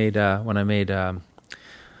think I made when I made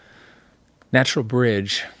Natural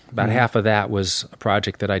Bridge. About half of that was a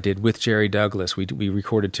project that I did with Jerry Douglas. We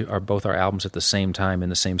recorded both our albums at the same time in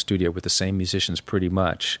the same studio with the same musicians pretty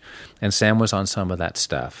much. And Sam was on some of that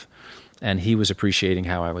stuff. And he was appreciating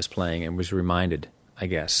how I was playing and was reminded, I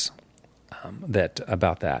guess,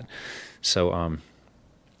 about that. So,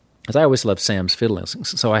 because I always loved Sam's fiddling.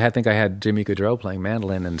 So I think I had Jimmy Gaudreau playing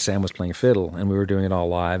mandolin and Sam was playing fiddle, and we were doing it all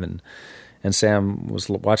live. And Sam was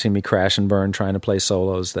watching me crash and burn, trying to play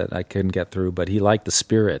solos that I couldn't get through, but he liked the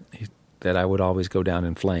spirit that I would always go down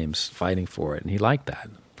in flames fighting for it, and he liked that,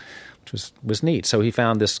 which was neat. So he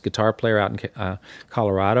found this guitar player out in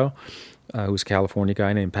Colorado, who's a California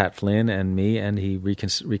guy named Pat Flynn, and me, and he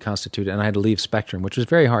reconstituted, and I had to leave Spectrum, which was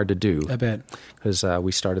very hard to do. I bet. Because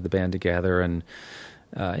we started the band together, and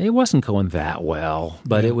it wasn't going that well,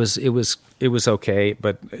 but it was okay.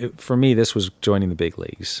 But for me, this was joining the big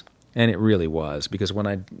leagues. And it really was, because when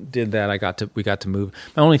I did that, we got to move.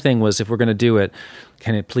 My only thing was, if we're going to do it,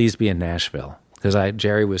 can it please be in Nashville? Because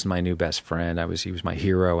Jerry was my new best friend. He was my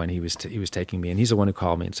hero, and he was taking me. And he's the one who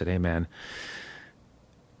called me and said, "Hey, man,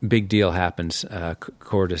 big deal happens.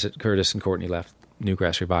 Curtis and Courtney left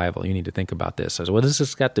Newgrass Revival. You need to think about this." I said, "What does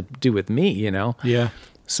this got to do with me?" Yeah.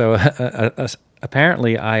 So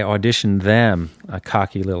apparently, I auditioned them, a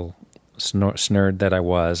cocky little snurd that I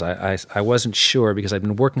was. I wasn't sure, because I'd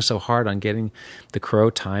been working so hard on getting the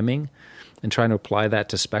Crow timing and trying to apply that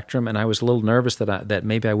to Spectrum, and I was a little nervous that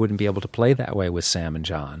maybe I wouldn't be able to play that way with Sam and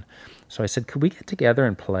John. So I said, "Could we get together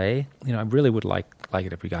and play? I really would like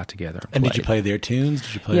it if we got together and did you play their tunes?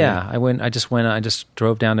 Did you play? Yeah, I just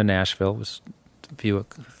drove down to Nashville. It was a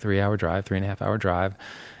 3.5-hour drive,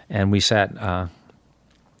 and we sat.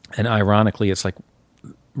 And ironically, it's like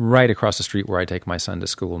right across the street where I take my son to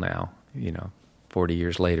school now. 40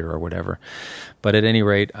 years later or whatever. But at any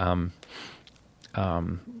rate,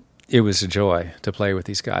 it was a joy to play with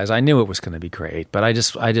these guys. I knew it was going to be great, but I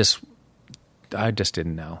just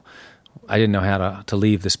didn't know. I didn't know how to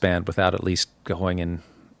leave this band without at least going and,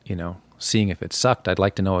 seeing if it sucked. I'd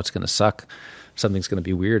like to know it's going to suck. Something's going to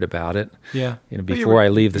be weird about it. Yeah. Before I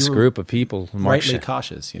leave this group of people. Rightly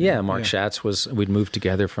cautious. Yeah, Mark Schatz we'd moved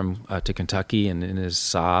together to Kentucky and in his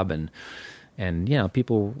Saab, and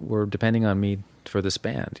people were depending on me for this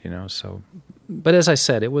band, so. But as I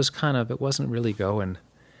said, it wasn't really going.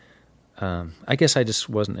 I guess I just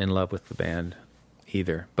wasn't in love with the band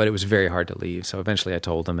either, but it was very hard to leave. So eventually I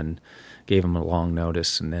told them and gave them a long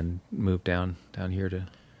notice, and then moved down here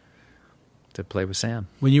to play with Sam.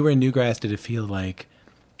 When you were in Newgrass, did it feel like,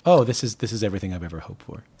 oh, this is everything I've ever hoped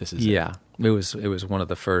for? This is it was one of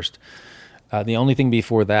the first. The only thing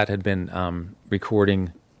before that had been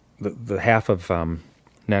recording the half of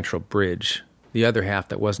Natural Bridge. The other half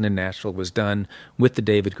that wasn't in Nashville was done with the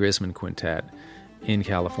David Grisman Quintet in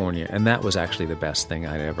California, and that was actually the best thing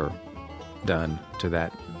I'd ever done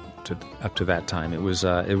up to that time. It was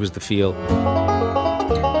the feel.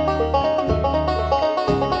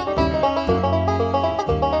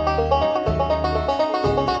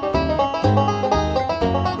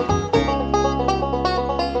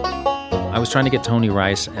 I was trying to get Tony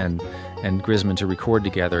Rice and Grisman to record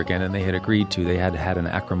together again, and they had agreed to. They had had an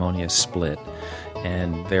acrimonious split,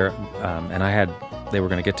 and they were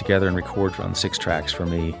going to get together and record on 6 tracks for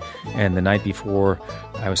me. And the night before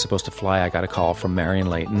I was supposed to fly, I got a call from Marion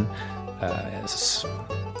Layton.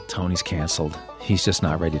 Tony's canceled. He's just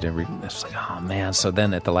not ready to. It's like, oh man! So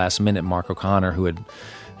then at the last minute, Mark O'Connor, who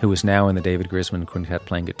was now in the David Grisman Quintet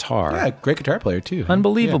playing guitar, great guitar player too.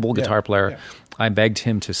 Unbelievable guitar player. Yeah. I begged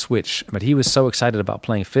him to switch, but he was so excited about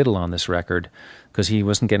playing fiddle on this record because he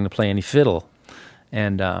wasn't getting to play any fiddle,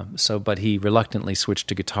 and but he reluctantly switched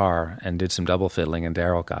to guitar and did some double fiddling, and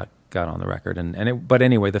Daryl got on the record. But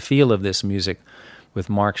anyway, the feel of this music with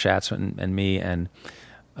Mark Schatz and me, and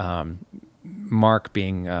Mark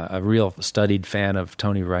being a real studied fan of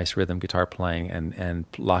Tony Rice rhythm guitar playing, and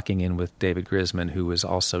locking in with David Grisman, who was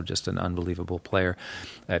also just an unbelievable player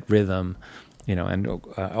at rhythm, and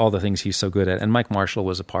all the things he's so good at. And Mike Marshall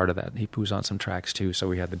was a part of that. He was on some tracks too. So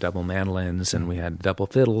we had the double mandolins and we had double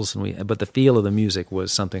fiddles, but the feel of the music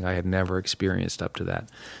was something I had never experienced up to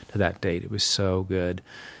that date. It was so good.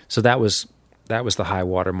 So that was the high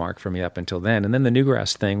water mark for me up until then. And then the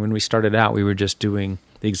Newgrass thing, when we started out, we were just doing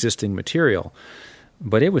the existing material,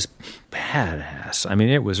 but it was badass. I mean,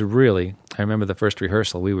 it was really. I remember the first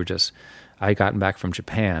rehearsal. I had gotten back from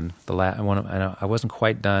Japan. I wasn't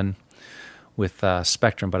quite done with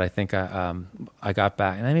Spectrum, but I think I got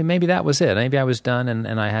back. And I mean, maybe that was it. Maybe I was done,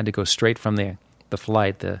 and I had to go straight from the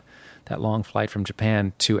flight, that long flight from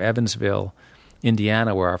Japan to Evansville,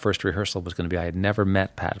 Indiana, where our first rehearsal was going to be. I had never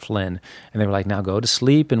met Pat Flynn, and they were like, "Now go to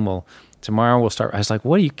sleep, and tomorrow we'll start." I was like,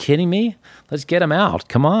 "What, are you kidding me? Let's get him out!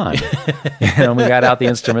 Come on!" And we got out the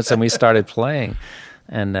instruments and we started playing,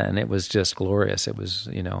 and it was just glorious. It was,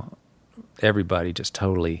 everybody just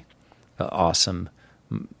totally awesome,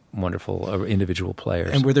 wonderful individual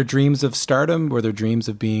players. And were there dreams of stardom? Were there dreams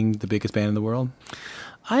of being the biggest band in the world?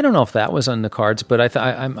 I don't know if that was on the cards, but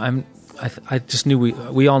I just knew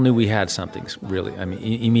we all knew we had something, really. I mean,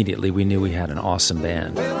 immediately we knew we had an awesome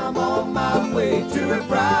band. Well, I'm on my way to a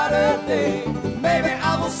brighter day. Maybe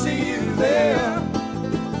I will see you there.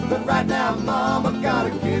 But right now, Mom, I've got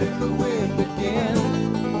to get in the wind again.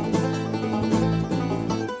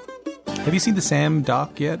 Have you seen the Sam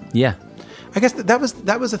doc yet? Yeah. I guess that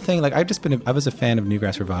was a thing. Like I was a fan of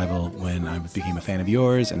Newgrass Revival when I became a fan of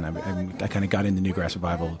yours, and I kind of got into Newgrass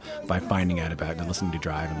Revival by finding out about it and listening to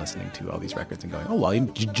Drive and listening to all these records and going, oh well,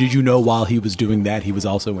 did you know while he was doing that he was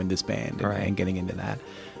also in this band and getting into that.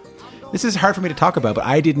 This is hard for me to talk about, but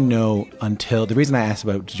I didn't know until the reason I asked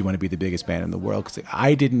about did you want to be the biggest band in the world, because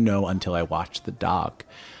I didn't know until I watched the doc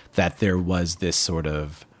that there was this sort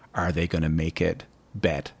of are they going to make it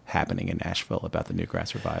bet happening in Nashville about the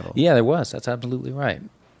Newgrass Revival. Yeah, there was. That's absolutely right.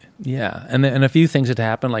 Yeah, and a few things had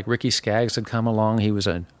happened. Like Ricky Skaggs had come along. He was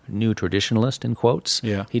a new traditionalist in quotes.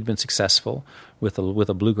 Yeah, he'd been successful with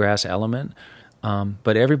a bluegrass element,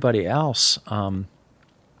 but everybody else. And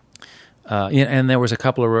there was a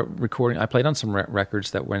couple of recording. I played on some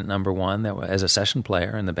records that went number one that as a session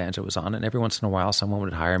player, and the banjo was on. And every once in a while, someone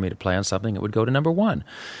would hire me to play on something. It would go to number one,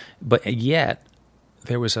 but yet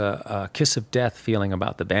there was a kiss of death feeling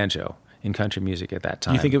about the banjo in country music at that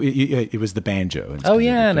time. You think it was the banjo? Oh,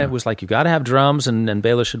 yeah, and it was like you got to have drums, and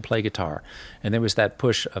Bela should play guitar. And there was that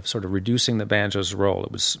push of sort of reducing the banjo's role.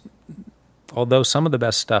 It was, although some of the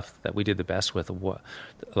best stuff that we did the best with,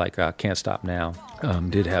 like Can't Stop Now,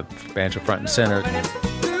 did have banjo front and center.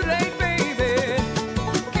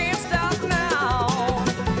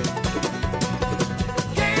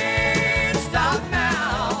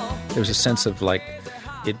 There was a sense of like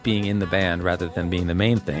it being in the band rather than being the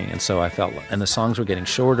main thing, and so I felt, and the songs were getting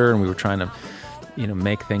shorter, and we were trying to,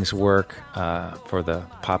 make things work for the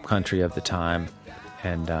pop country of the time,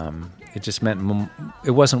 and it just meant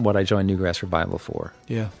it wasn't what I joined Newgrass Revival for.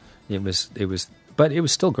 Yeah, it was, but it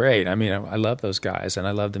was still great. I mean, I love those guys, and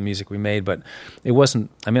I love the music we made, but it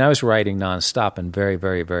wasn't. I mean, I was writing nonstop, and very,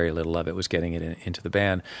 very, very little of it was getting it into the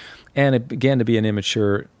band, and it began to be an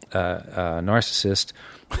immature narcissist.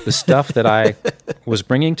 The stuff that I was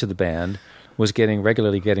bringing to the band was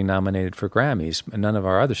regularly getting nominated for Grammys, and none of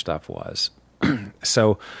our other stuff was.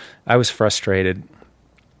 So I was frustrated,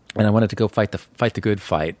 and I wanted to go fight the good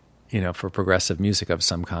fight, for progressive music of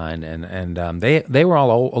some kind, and they were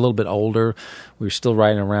all a little bit older. We were still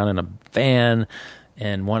riding around in a van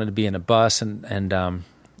and wanted to be in a bus, and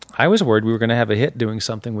I was worried we were going to have a hit doing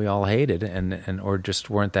something we all hated and or just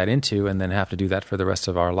weren't that into, and then have to do that for the rest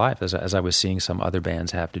of our life, as I was seeing some other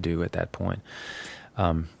bands have to do at that point.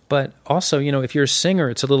 But also, if you're a singer,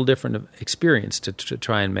 it's a little different experience to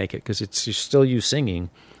try and make it, because it's still you singing.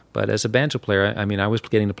 But as a banjo player, I was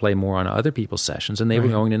getting to play more on other people's sessions, and they were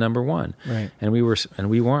going to number one, right? And we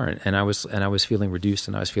weren't, and I was feeling reduced,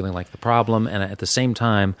 and I was feeling like the problem, and at the same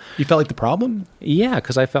time, you felt like the problem. Yeah,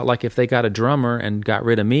 because I felt like if they got a drummer and got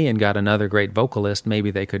rid of me and got another great vocalist,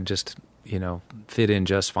 maybe they could just fit in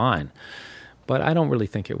just fine. But I don't really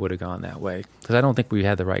think it would have gone that way, because I don't think we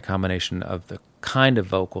had the right combination of the kind of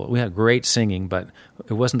vocal. We had great singing, but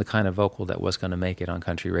it wasn't the kind of vocal that was going to make it on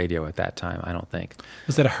country radio at that time, I don't think.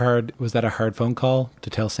 Was that a hard phone call to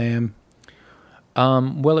tell Sam?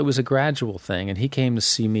 Well, it was a gradual thing, and he came to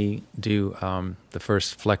see me do the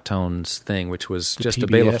first Flecktones thing, which was just PBS a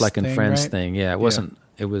Bela Fleck and thing, Friends right? thing. Yeah, it wasn't.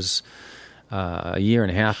 It was a year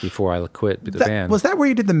and a half before I quit the band. Was that where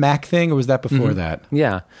you did the Mac thing, or was that before that?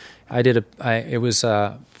 Yeah, I did it was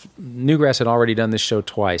Newgrass had already done this show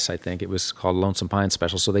twice. I think it was called Lonesome Pine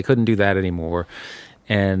Special, so they couldn't do that anymore.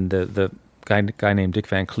 And the guy named Dick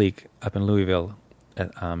Van Cleek up in Louisville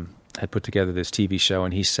had put together this TV show,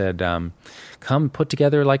 and he said, "Come put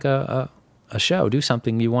together like a show, do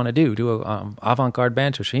something you want to do a avant-garde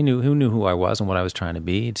banjo show." He knew who I was and what I was trying to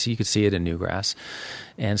be, so you could see it in Newgrass.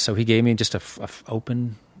 And so he gave me just a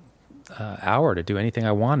open hour to do anything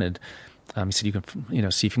I wanted. He said, "You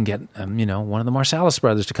can, see if you can get, one of the Marsalis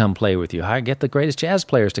brothers to come play with you. Get the greatest jazz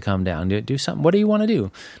players to come down. Do something. What do you want to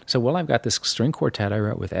do?" So, well, I've got this string quartet I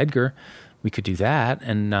wrote with Edgar. We could do that,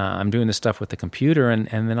 and I'm doing this stuff with the computer, and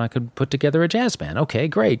then I could put together a jazz band. Okay,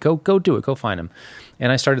 great. Go do it. Go find them.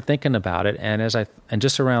 And I started thinking about it, and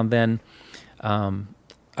just around then,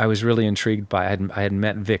 I was really intrigued by. I had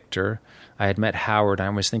met Victor. I had met Howard. And I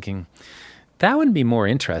was thinking that would be more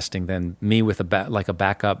interesting than me with a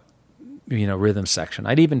backup, rhythm section.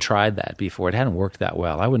 I'd even tried that before. It hadn't worked that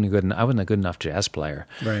well. I wasn't a good enough jazz player.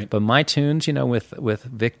 Right. But my tunes, with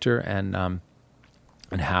Victor and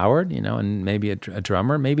Howard, and maybe a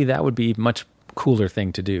drummer, maybe that would be a much cooler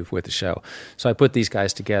thing to do with the show. So I put these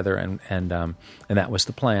guys together, and that was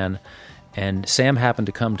the plan. And Sam happened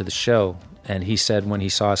to come to the show, and he said when he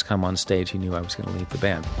saw us come on stage, he knew I was going to leave the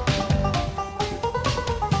band.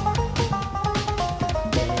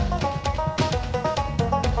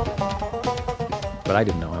 But I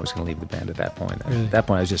didn't know I was going to leave the band at that point. Really? At that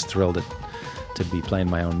point, I was just thrilled to be playing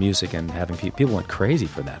my own music and having people went crazy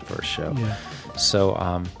for that first show. Yeah.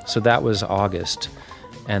 So that was August,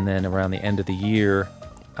 and then around the end of the year,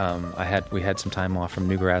 we had some time off from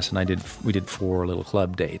Newgrass, and we did 4 little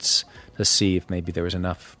club dates to see if maybe there was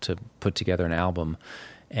enough to put together an album,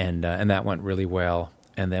 and that went really well.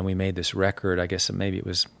 And then we made this record. I guess maybe it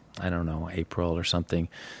was, I don't know, April or something,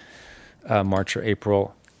 March or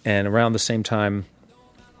April, and around the same time,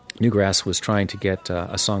 Newgrass was trying to get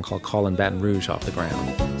a song called "Callin' Baton Rouge" off the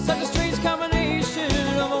ground. Such a strange combination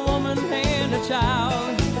of a woman and a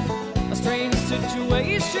child. A strange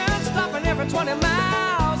situation, stopping every 20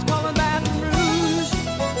 miles, calling Baton Rouge.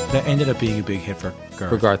 That ended up being a big hit for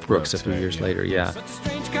Garth Brooks a few right, years later, yeah. Such a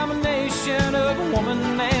strange combination of a woman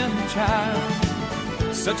and a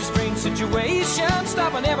child. Such a strange situation,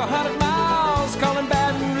 stopping every 100 miles, calling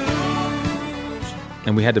Baton Rouge.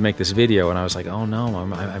 And we had to make this video, and I was like, oh no,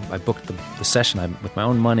 I booked the session. With my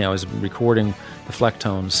own money, I was recording the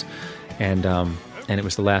Flecktones, and it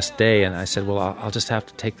was the last day, and I said, well, I'll just have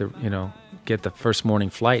to take get the first morning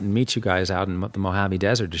flight and meet you guys out in the Mojave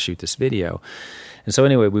Desert to shoot this video. And so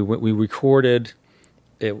anyway, we recorded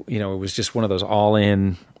it. It was just one of those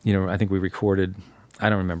all-in, I think we recorded, I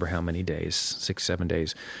don't remember how many days, 6-7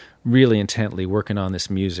 days, really intently working on this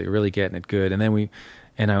music, really getting it good. And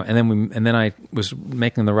then I was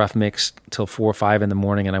making the rough mix till 4 or 5 in the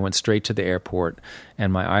morning, and I went straight to the airport,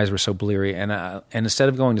 and my eyes were so bleary. And instead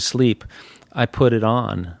of going to sleep, I put it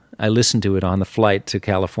on. I listened to it on the flight to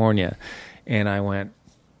California, and I went,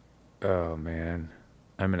 "Oh man,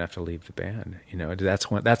 I'm gonna have to leave the band."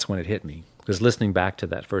 That's when it hit me, because listening back to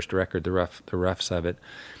that first record, the roughs of it,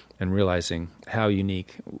 and realizing how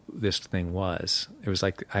unique this thing was, it was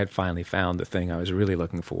like I had finally found the thing I was really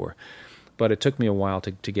looking for. but it took me a while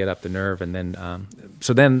to get up the nerve. And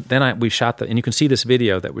then, we shot and you can see this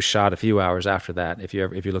video that was shot a few hours after that. If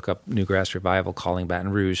you look up Newgrass Revival Calling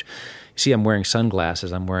Baton Rouge, you see I'm wearing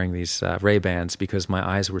sunglasses. I'm wearing these Ray-Bans because my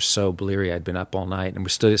eyes were so bleary. I'd been up all night, and we're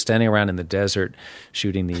still standing around in the desert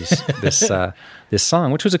shooting this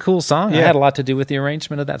song, which was a cool song. Yeah. It had a lot to do with the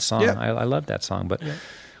arrangement of that song. Yeah. I loved that song,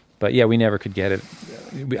 But yeah, we never could get it.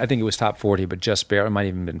 I think it was top 40, but just barely. It might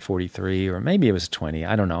have even been 43, or maybe it was 20.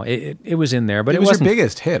 I don't know. It was in there, but it was wasn't your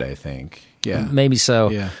biggest hit, I think. Yeah, maybe so.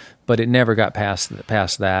 Yeah. But it never got past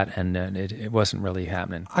that, and it wasn't really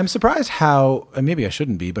happening. I'm surprised how. Maybe I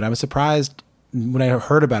shouldn't be, but I was surprised when I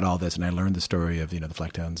heard about all this and I learned the story of the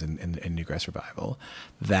Flecktones and Newgrass Revival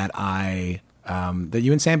that that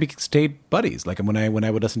you and Sam stayed buddies. Like when I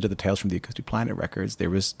would listen to the Tales from the Acoustic Planet records, there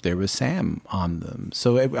was Sam on them.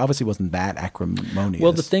 So it obviously wasn't that acrimonious.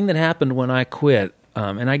 Well, the thing that happened when I quit,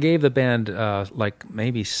 and I gave the band like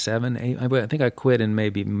maybe 7, 8. I think I quit in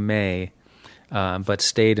maybe May, but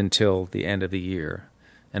stayed until the end of the year.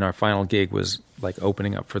 And our final gig was like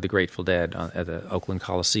opening up for the Grateful Dead at the Oakland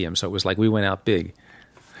Coliseum. So it was like we went out big.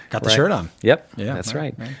 Got the shirt on. Yep, yeah, that's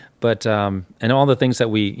right. Right. But and all the things that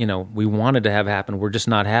we wanted to have happen were just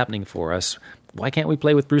not happening for us. Why can't we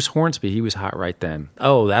play with Bruce Hornsby? He was hot right then.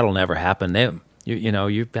 Oh, that'll never happen.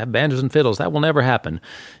 You have banjos and fiddles. That will never happen.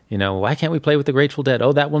 Why can't we play with the Grateful Dead?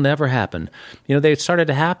 Oh, that will never happen. They started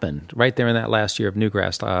to happen right there in that last year of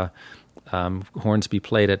Newgrass. Hornsby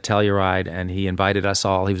played at Telluride, and he invited us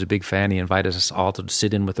all. He was a big fan. He invited us all to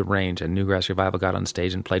sit in with the range, and Newgrass Revival got on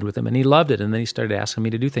stage and played with him, and he loved it. And then he started asking me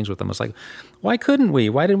to do things with him. I was like, why couldn't we?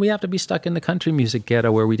 Why didn't we have to be stuck in the country music ghetto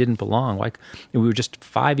where we didn't belong? We were just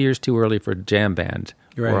 5 years too early for jam band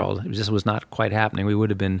world. It just was not quite happening. We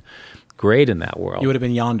would have been great in that world. You would have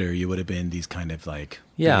been Yonder. You would have been these kind of like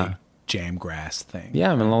big jam grass things.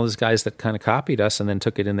 Yeah, I mean, all those guys that kind of copied us and then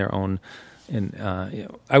took it in their own. And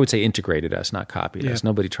I would say integrated us, not copied us.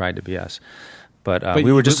 Nobody tried to be us, but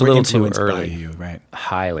we were just a little too early. By you, right?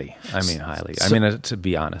 Highly. So, to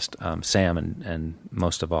be honest, Sam and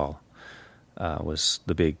most of all was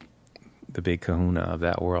the big kahuna of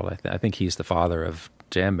that world. I think he's the father of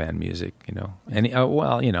jam band music.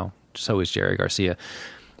 And so is Jerry Garcia.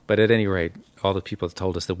 But at any rate, all the people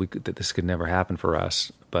told us that this could never happen for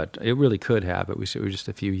us, but it really could have. But we were just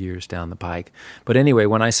a few years down the pike. But anyway,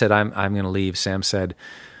 when I said I'm going to leave, Sam said,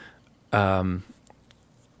 "Well,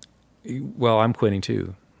 I'm quitting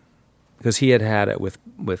too," because he had it with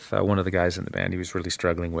one of the guys in the band. He was really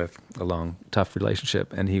struggling with a long, tough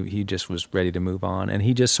relationship, and he just was ready to move on. And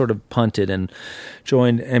he just sort of punted and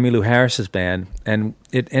joined Emmylou Harris's band, and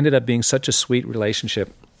it ended up being such a sweet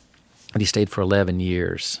relationship. And he stayed for 11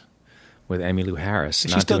 years with Emmylou Harris. She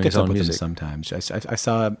not still doing gets his up own with music. him sometimes. I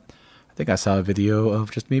think I saw a video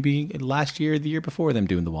of just maybe last year, the year before, them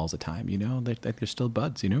doing The Walls of Time. They're still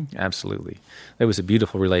buds. Absolutely, it was a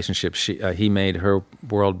beautiful relationship. He made her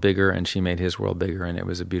world bigger, and she made his world bigger, and it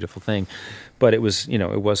was a beautiful thing. But it was,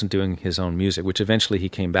 it wasn't doing his own music, which eventually he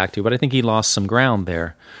came back to. But I think he lost some ground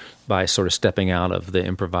there by sort of stepping out of the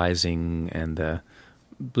improvising and the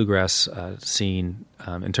bluegrass scene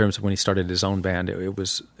in terms of when he started his own band.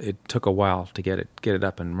 It took a while to get it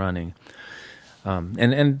up and running.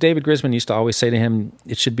 And David Grisman used to always say to him,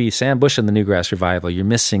 it should be Sam Bush in the Newgrass Revival. You're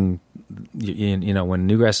missing, when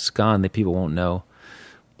Newgrass is gone, the people won't know,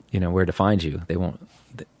 where to find you. They won't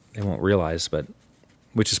realize, but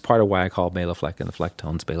which is part of why I call Bela Fleck and the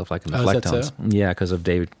Flecktones Bela Fleck and the Flecktones. Is that so? Yeah, because of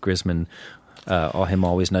David Grisman, him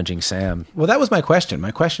always nudging Sam. Well, that was my question.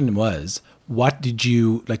 My question was, what did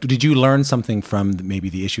you like? Did you learn something from maybe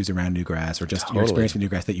the issues around Newgrass, or just your experience with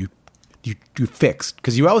Newgrass that you fixed?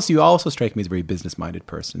 Because you also strike me as a very business-minded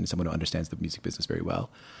person, someone who understands the music business very well.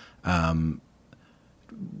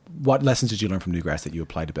 What lessons did you learn from Newgrass that you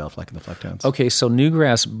applied to Bela Fleck and the Flecktones? Okay, so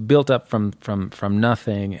Newgrass built up from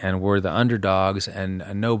nothing and were the underdogs, and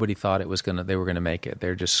nobody thought they were gonna make it.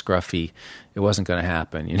 They're just scruffy. It wasn't gonna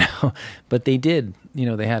happen, But they did.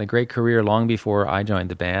 They had a great career long before I joined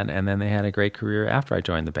the band, and then they had a great career after I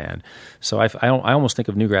joined the band. So I almost think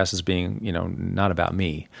of Newgrass as being, not about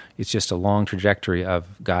me. It's just a long trajectory of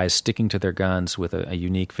guys sticking to their guns with a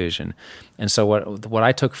unique vision. And so what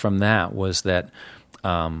I took from that was that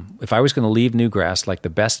if I was going to leave Newgrass, like the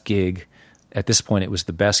best gig, at this point it was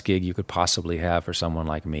the best gig you could possibly have for someone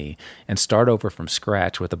like me, and start over from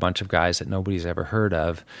scratch with a bunch of guys that nobody's ever heard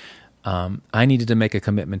of, I needed to make a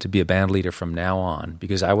commitment to be a band leader from now on,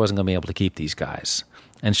 because I wasn't going to be able to keep these guys.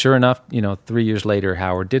 And sure enough, 3 years later,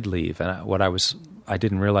 Howard did leave. And I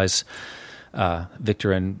didn't realize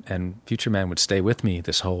Victor and Future Man would stay with me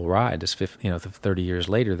this whole ride. 30 years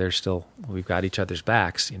later, we've got each other's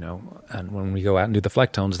backs, and when we go out and do the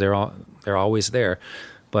Flecktones, they're always there.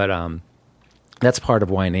 But that's part of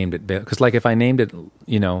why I named it, because like if I named it,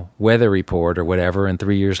 Weather Report or whatever, and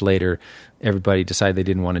 3 years later everybody decided they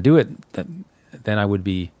didn't want to do it, then I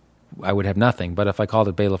would have nothing. But if I called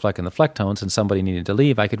it Bela Fleck and the Flecktones and somebody needed to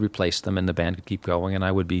leave, I could replace them and the band could keep going, and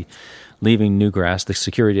I would be leaving Newgrass, the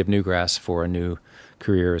security of Newgrass, for a new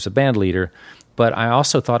career as a band leader. But I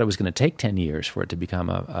also thought it was going to take 10 years for it to become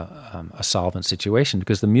a solvent situation,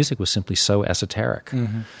 because the music was simply so esoteric.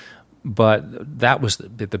 Mm-hmm. But that was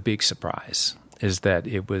the big surprise, is that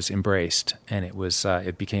it was embraced, and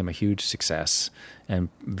it became a huge success. And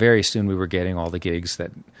very soon we were getting all the gigs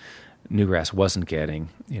that Newgrass wasn't getting.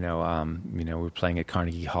 We were playing at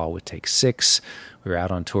Carnegie Hall with Take Six. We were out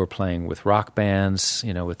on tour playing with rock bands,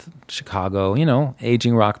 with Chicago,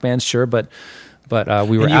 aging rock bands, sure, but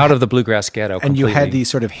we were out of the bluegrass ghetto completely. And you had these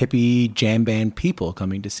sort of hippie jam band people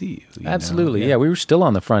coming to see you. Absolutely, yeah. We were still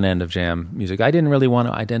on the front end of jam music. I didn't really want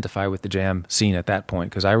to identify with the jam scene at that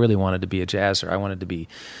point, because I really wanted to be a jazzer. I wanted to be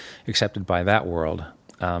accepted by that world.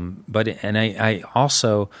 I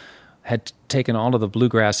also had taken all of the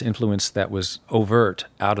bluegrass influence that was overt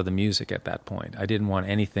out of the music at that point. I didn't want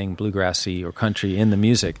anything bluegrassy or country in the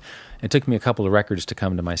music. It took me a couple of records to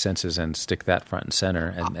come to my senses and stick that front and center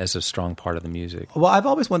and as a strong part of the music. Well, I've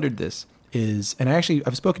always wondered this, and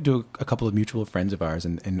I've spoken to a couple of mutual friends of ours,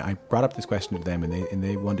 and I brought up this question to them, and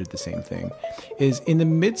they wondered the same thing, is in the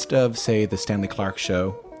midst of, say, the Stanley Clarke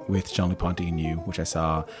show with Jean-Luc Ponty and you, which I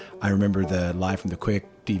saw, I remember the Live from the Quick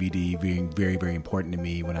DVD being very, very important to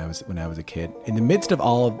me when I was a kid. In the midst of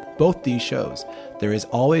both these shows, there is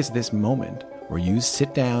always this moment where you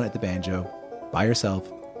sit down at the banjo by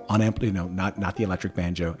yourself, on not the electric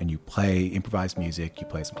banjo, and you play improvised music, you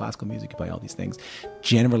play some classical music, you play all these things.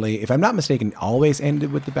 Generally, if I'm not mistaken, always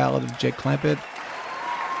ended with the Ballad of Jake Clampett.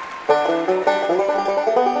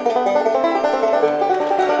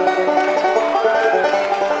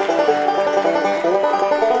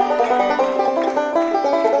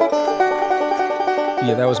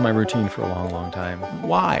 Yeah, that was my routine for a long, long time.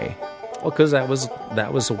 Why? Well, because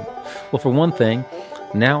for one thing,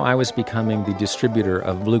 now I was becoming the distributor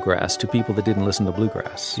of bluegrass to people that didn't listen to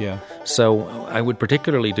bluegrass. Yeah. So I would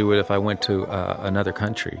particularly do it if I went to another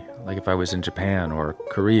country, like if I was in Japan or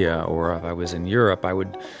Korea, or if I was in Europe. I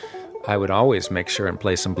would always make sure and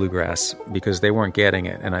play some bluegrass, because they weren't getting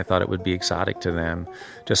it, and I thought it would be exotic to them.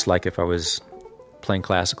 Just like if I was playing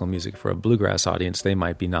classical music for a bluegrass audience, they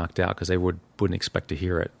might be knocked out because they wouldn't expect to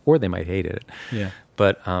hear it, or they might hate it. Yeah.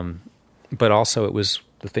 But also it was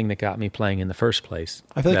the thing that got me playing in the first place.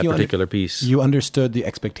 I feel like that particular piece. You understood the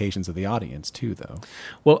expectations of the audience too, though.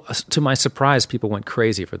 Well, to my surprise, people went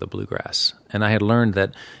crazy for the bluegrass, and I had learned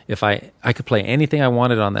that if I could play anything I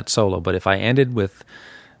wanted on that solo, but if I ended with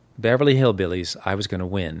Beverly Hillbillies, I was going to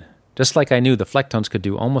win. Just like I knew the Flecktones could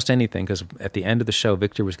do almost anything, because at the end of the show,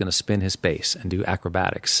 Victor was going to spin his bass and do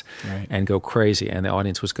acrobatics and go crazy, and the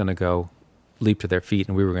audience was going to go leap to their feet,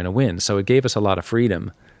 and we were going to win. So it gave us a lot of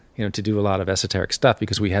freedom, to do a lot of esoteric stuff,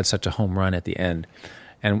 because we had such a home run at the end.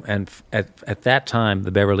 And at that time,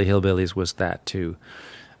 the Beverly Hillbillies was that too.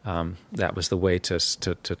 That was the way to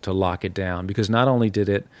lock it down, because not only did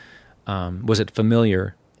it was it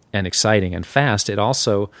familiar and exciting and fast, it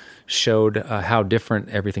also showed how different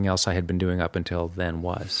everything else I had been doing up until then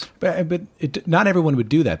was. But not everyone would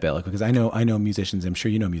do that, Bela, because I know musicians, I'm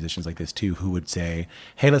sure you know musicians like this too, who would say,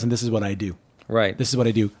 hey, listen, this is what I do. Right. This is what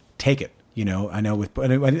I do. Take it. I know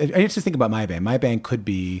I just think about my band. My band could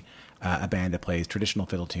be a band that plays traditional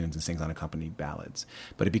fiddle tunes and sings unaccompanied ballads.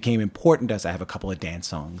 But it became important to us. I have a couple of dance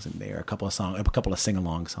songs in there, a couple of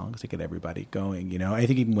sing-along songs to get everybody going. I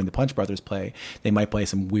think even when the Punch Brothers play, they might play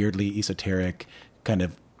some weirdly esoteric kind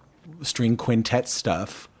of string quintet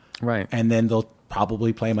stuff. Right. And then they'll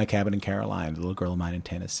probably play My Cabin in Caroline, The Little Girl of Mine in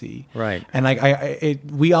Tennessee. Right. And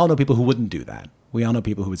we all know people who wouldn't do that. We all know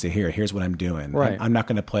people who would say, here's what I'm doing. Right. I'm not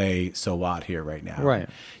going to play So What here right now. Right.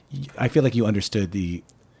 I feel like you understood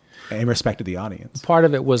and respected the audience. Part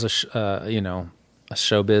of it was a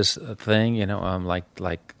showbiz thing,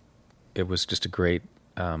 like it was just a great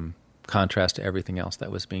contrast to everything else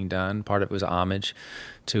that was being done. Part of it was homage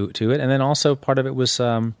to it, and then also part of it was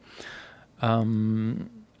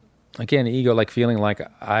again, ego, like feeling like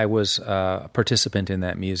I was a participant in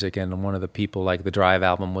that music, and one of the people, like the Drive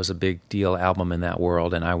album was a big deal album in that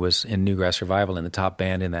world, and I was in Newgrass Revival in the top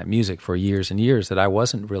band in that music for years and years, that I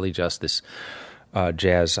wasn't really just this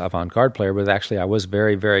jazz avant-garde player, but actually I was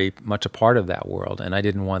very, very much a part of that world, and I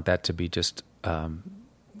didn't want that to be just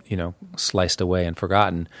sliced away and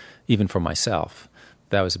forgotten, even for myself.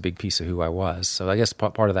 That was a big piece of who I was. So I guess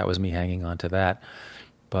part of that was me hanging on to that.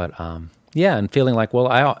 But and feeling like,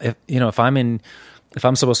 well, if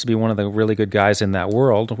I'm supposed to be one of the really good guys in that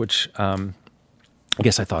world, which I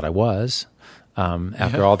guess I thought I was.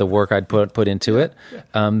 After all the work I'd put into it,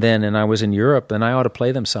 and I was in Europe, then I ought to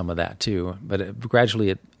play them some of that too. But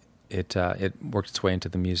gradually, it worked its way into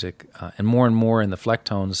the music, and more in the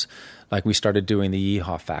Flecktones. Like we started doing the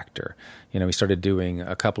Yeehaw Factor. We started doing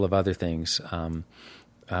a couple of other things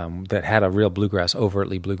that had a real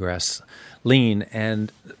overtly bluegrass lean,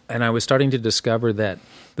 and I was starting to discover that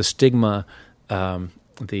the stigma,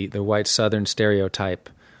 the white Southern stereotype.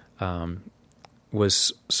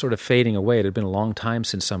 Was sort of fading away. It had been a long time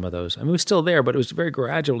since some of those. I mean, it was still there, but it was very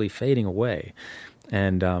gradually fading away,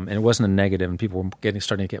 and it wasn't a negative. And people were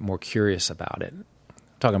starting to get more curious about it. I'm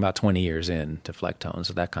talking about 20 years in to Flecktones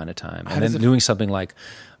at that kind of time, and then doing something like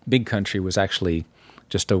Big Country was actually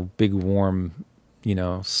just a big warm,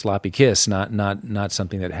 sloppy kiss, not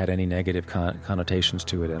something that had any negative connotations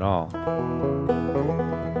to it at all.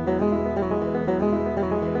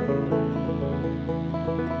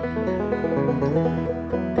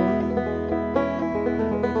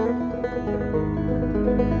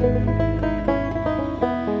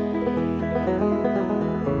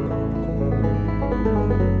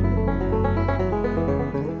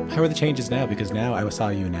 How are the changes now? Because now I saw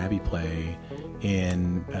you and Abby play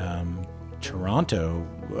in Toronto,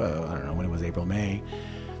 I don't know when it was, April, May.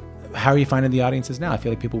 How are you finding the audiences now? I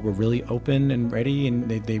feel like people were really open and ready, and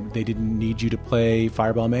they didn't need you to play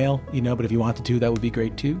Fireball Male, but if you wanted to, that would be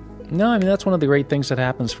great too. No, I mean, that's one of the great things that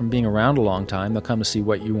happens from being around a long time. They'll come to see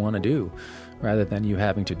what you want to do rather than you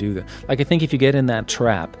having to do that. Like, I think if you get in that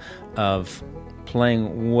trap of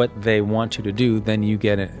playing what they want you to do, then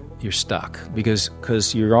you're stuck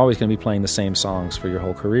because you're always going to be playing the same songs for your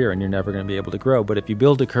whole career and you're never going to be able to grow. But if you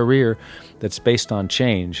build a career that's based on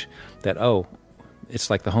change, it's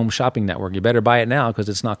like the Home Shopping Network. You better buy it now because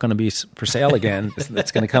it's not going to be for sale again.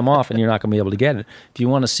 It's going to come off and you're not going to be able to get it. If you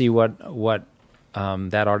want to see what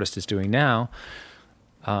that artist is doing now,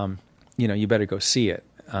 you better go see it.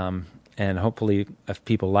 And hopefully if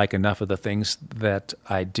people like enough of the things that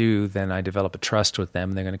I do, then I develop a trust with them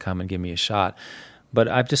and they're going to come and give me a shot. But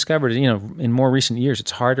I've discovered, in more recent years,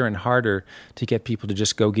 it's harder and harder to get people to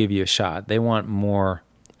just go give you a shot. They want more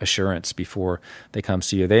assurance before they come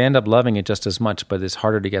see you. They end up loving it just as much, but it's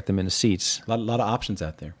harder to get them in the seats. A lot of options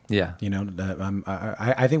out there. Yeah.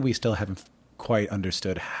 I think we still haven't quite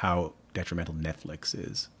understood how detrimental Netflix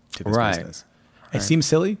is to this business. It seems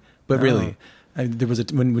silly, but really, there was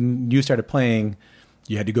when you started playing,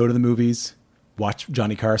 you had to go to the movies, watch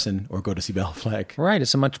Johnny Carson, or go to see Bela Fleck. Right.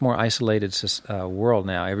 It's a much more isolated world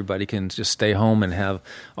now. Everybody can just stay home and have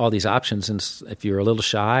all these options. And if you're a little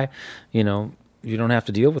shy, you don't have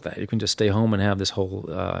to deal with that. You can just stay home and have this whole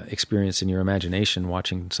experience in your imagination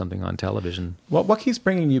watching something on television. What keeps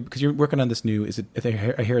bringing you, because you're working on this new,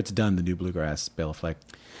 I hear it's done, the new Bluegrass, Bela Fleck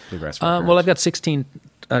Bluegrass record. Well, I've got 16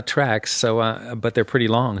 tracks, but they're pretty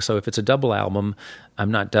long. So if it's a double album, I'm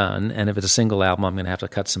not done. And if it's a single album, I'm going to have to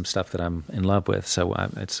cut some stuff that I'm in love with. So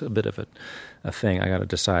it's a bit of a thing. I got to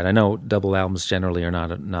decide. I know double albums generally are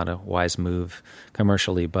not a wise move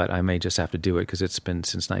commercially, but I may just have to do it because it's been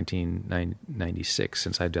since 1996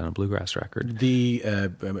 since I've done a bluegrass record. The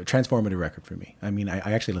transformative record for me. I mean, I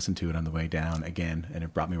actually listened to it on the way down again, and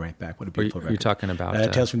it brought me right back. What a beautiful record. You're talking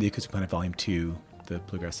about Tales from the Acoustic Planet Volume 2. The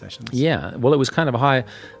Bluegrass Sessions. Yeah, well, it was kind of a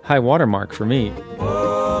high watermark for me.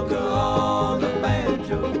 Polka on the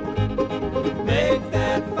banjo, make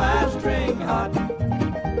that 5-string hot.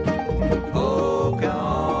 Polka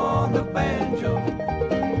on the banjo,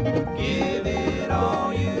 give it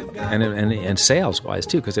all you've got. And sales wise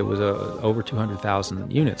too, because it was over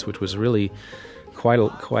 200,000 units, which was really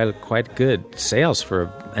quite good sales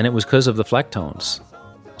and it was because of the Flecktones.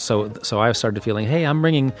 So I started feeling, hey, I'm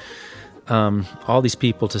bringing all these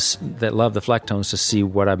people that love the Flecktones to see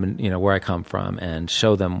what I've been, where I come from, and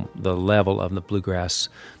show them the level of the bluegrass,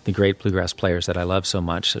 the great bluegrass players that I love so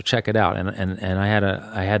much. So check it out. And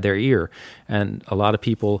I had their ear, and a lot of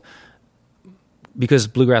people, because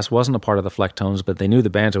bluegrass wasn't a part of the Flecktones, but they knew the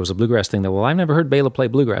banjo was a bluegrass thing. I've never heard Bela play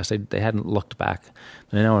bluegrass. They hadn't looked back.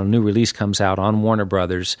 And now a new release comes out on Warner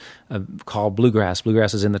Brothers called Bluegrass.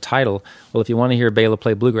 Bluegrass is in the title. Well, if you want to hear Bela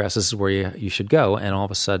play bluegrass, this is where you should go. And all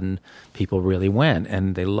of a sudden, people really went,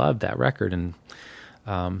 and they loved that record. And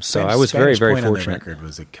so I was very, very fortunate. On the record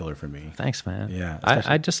was a killer for me. Thanks, man. Yeah,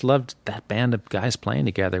 I just loved that band of guys playing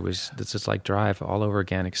together. It's just like Drive all over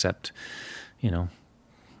again, except,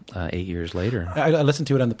 8 years later. I listened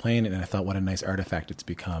to it on the plane, and I thought, what a nice artifact it's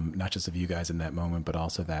become, not just of you guys in that moment, but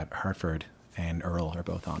also that Hartford and Earl are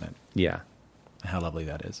both on it. Yeah. How lovely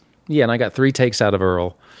that is. Yeah, and I got 3 takes out of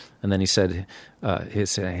Earl, and then he said, my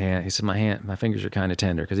fingers are kind of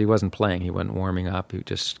tender, because he wasn't playing, he wasn't warming up, he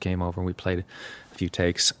just came over and we played a few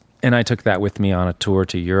takes. And I took that with me on a tour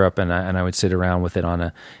to Europe, and I would sit around with it on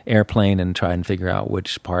an airplane and try and figure out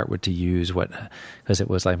which part would to use, because it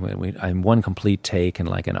was like one complete take and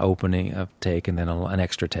like an opening of take and then an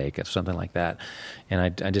extra take or something like that. And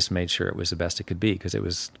I just made sure it was the best it could be, because it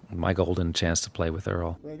was my golden chance to play with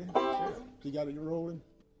Earl. Ready? Sure. You got it rolling?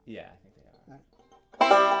 Yeah, I think they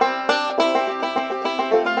are.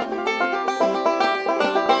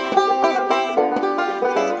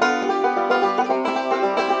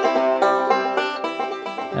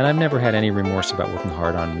 And I've never had any remorse about working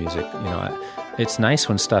hard on music. You know, it's nice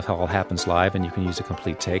when stuff all happens live and you can use a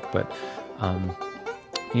complete take, but,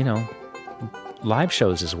 you know, live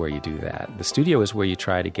shows is where you do that. The studio is where you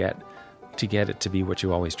try to get it to be what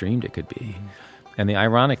you always dreamed it could be. Mm-hmm. And the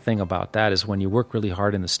ironic thing about that is when you work really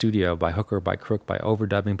hard in the studio, by hook or by crook, by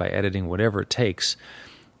overdubbing, by editing, whatever it takes,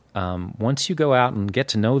 once you go out and get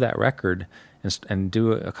to know that record and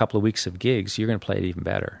do a couple of weeks of gigs, you're going to play it even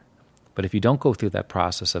better. But if you don't go through that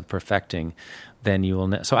process of perfecting, then you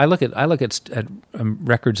will. So I look at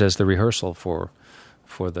records as the rehearsal for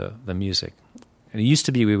the music. And it used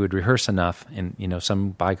to be we would rehearse enough in some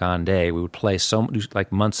bygone day. We would play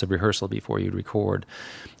like months of rehearsal before you'd record,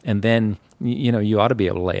 and then you ought to be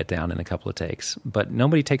able to lay it down in a couple of takes. But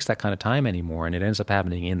nobody takes that kind of time anymore, and it ends up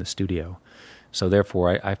happening in the studio. So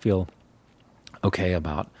therefore, I feel okay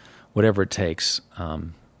about whatever it takes.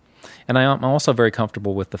 And I'm also very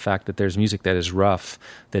comfortable with the fact that there's music that is rough,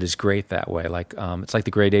 that is great that way. Like it's like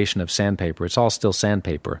the gradation of sandpaper. It's all still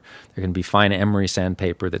sandpaper. There can be fine emery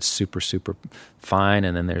sandpaper that's super, super fine,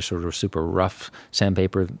 and then there's sort of super rough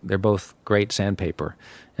sandpaper. They're both great sandpaper.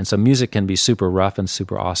 And so music can be super rough and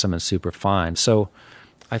super awesome and super fine. So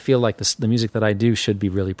I feel like the music that I do should be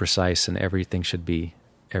really precise, and every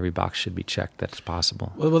box should be checked that's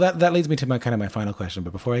possible. Well, that leads me to my final question.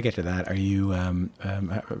 But before I get to that, are you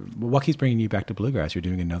what keeps bringing you back to bluegrass? You're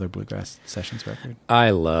doing another bluegrass sessions record. I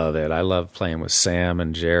love it. I love playing with Sam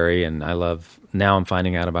and Jerry, and now I'm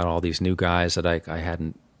finding out about all these new guys that I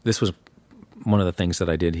hadn't. This was one of the things that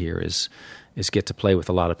I did here is get to play with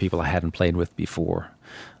a lot of people I hadn't played with before.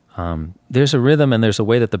 There's a rhythm and there's a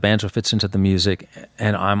way that the banjo fits into the music,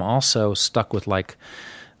 and I'm also stuck with like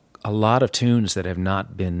a lot of tunes that have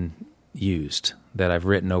not been used, that I've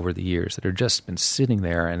written over the years, that have just been sitting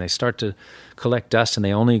there, and they start to collect dust, and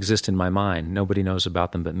they only exist in my mind. Nobody knows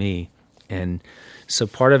about them but me. And so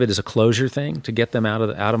part of it is a closure thing, to get them out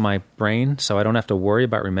of my brain, so I don't have to worry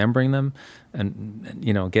about remembering them and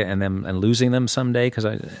getting them and losing them someday.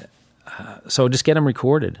 So just get them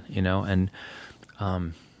recorded, and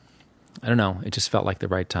I don't know. It just felt like the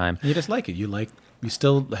right time. You just like it. You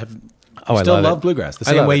still have. Oh, I still love bluegrass the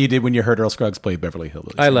same way you did when you heard Earl Scruggs play Beverly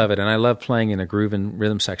Hillbillies. I love it, and I love playing in a groove and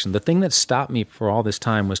rhythm section. The thing that stopped me for all this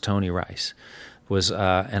time was Tony Rice.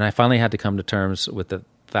 And I finally had to come to terms with the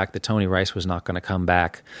fact that Tony Rice was not going to come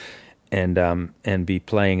back and be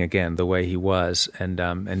playing again the way he was, and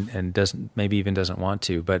doesn't want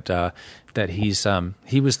to, but that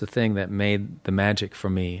he was the thing that made the magic for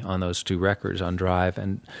me on those 2 records, on Drive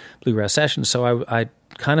and Bluegrass Sessions. So I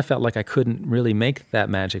kind of felt like I couldn't really make that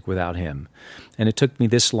magic without him. And it took me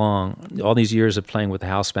this long, all these years of playing with the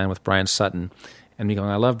house band with Brian Sutton, and me going,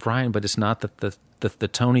 I love Brian, but it's not that the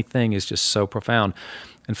Tony thing is just so profound.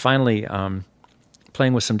 And finally,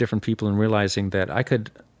 playing with some different people and realizing that I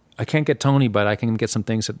can't get Tony, but I can get some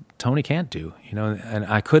things that Tony can't do, and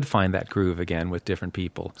I could find that groove again with different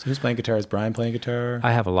people. So who's playing guitar? Is Brian playing guitar?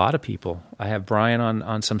 I have a lot of people. I have Brian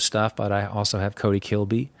on some stuff, but I also have Cody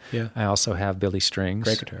Kilby. Yeah. I also have Billy Strings.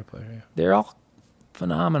 Great guitar player, yeah. They're all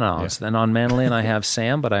phenomenal. Yeah. And on mandolin, I have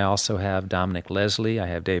Sam, but I also have Dominic Leslie. I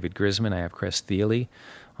have David Grisman. I have Chris Thiele.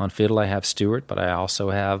 On fiddle, I have Stewart, but I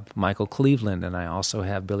also have Michael Cleveland, and I also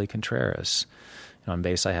have Billy Contreras. And on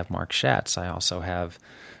bass, I have Mark Schatz. I also have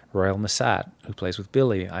Royal Massat, who plays with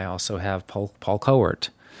Billy. I also have Paul Cohort.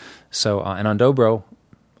 So, and on dobro,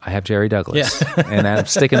 I have Jerry Douglas, and I'm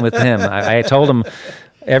sticking with him. I told him,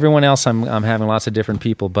 everyone else, I'm having lots of different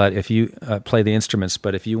people, but if you play the instruments,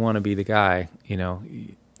 but if you want to be the guy,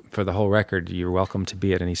 for the whole record, you're welcome to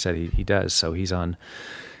be it. And he said he does. So he's on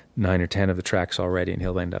 9 or 10 of the tracks already, and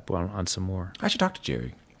he'll end up on some more. I should talk to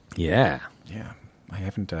Jerry. Yeah. Yeah. I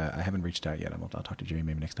haven't reached out yet. I'll talk to Jerry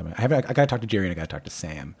maybe next time. I got to talk to Jerry, and I got to talk to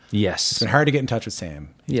Sam. Yes. It's been hard to get in touch with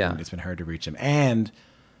Sam. It's been hard to reach him. And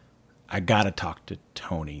I gotta talk to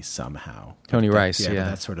Tony somehow. Tony Rice, but yeah.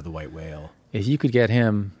 That's sort of the white whale. If you could get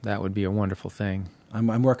him, that would be a wonderful thing.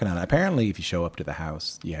 I'm working on it. Apparently, if you show up to the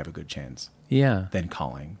house, you have a good chance. Yeah. Than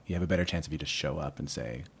calling. You have a better chance if you just show up and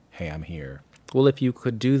say, hey, I'm here. Well, if you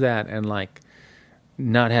could do that and like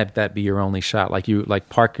not have that be your only shot, like you like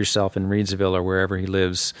park yourself in Reidsville or wherever he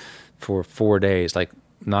lives for 4 days, like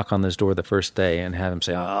knock on this door the first day and have him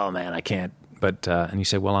say, oh man, I can't. But and you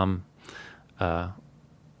say, well,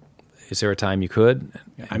 is there a time you could?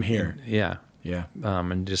 I'm here. Yeah. Yeah.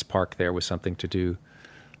 And just park there with something to do,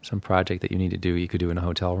 some project that you need to do. You could do in a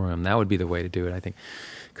hotel room. That would be the way to do it, I think,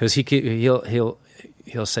 because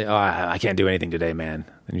he'll say, oh, I can't do anything today, man.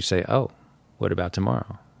 Then you say, oh, what about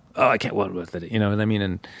tomorrow? Oh, I can't. What with it? You know what I mean?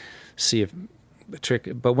 And see if the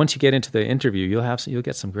trick. But once you get into the interview, you'll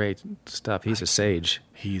get some great stuff. He's a sage.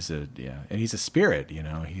 He's a he's a spirit. You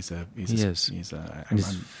know, he's He's a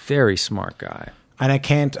very smart guy. And I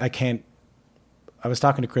can't. I was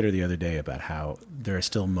talking to Critter the other day about how there are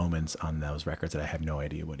still moments on those records that I have no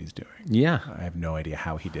idea what he's doing. Yeah. I have no idea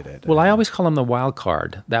how he did it. Well, I always call him the wild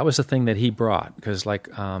card. That was the thing that he brought, because like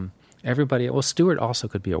everybody, well, Stewart also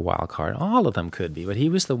could be a wild card. All of them could be, but he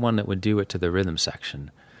was the one that would do it to the rhythm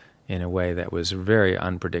section in a way that was very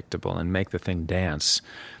unpredictable and make the thing dance.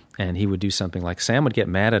 And he would do something like, Sam would get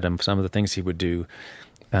mad at him for some of the things he would do.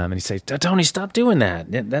 And he'd say, Tony, stop doing that.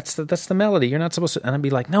 That's the melody. You're not supposed to. And I'd be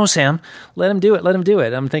like, no, Sam, let him do it. Let him do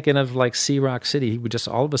it. I'm thinking of like Sea Rock City. He would just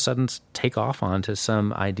all of a sudden take off onto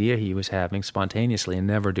some idea he was having spontaneously and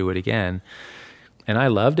never do it again. And I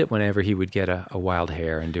loved it whenever he would get a wild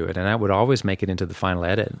hair and do it. And I would always make it into the final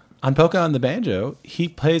edit. On Polka on the Banjo, he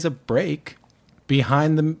plays a break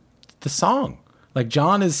behind the song. Like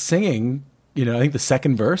John is singing, I think the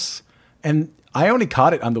second verse. And I only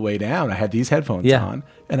caught it on the way down. I had these headphones on.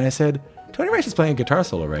 And I said, Tony Rice is playing a guitar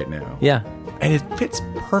solo right now. Yeah. And it fits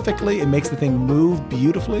perfectly. It makes the thing move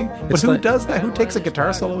beautifully. But who does that? Who takes a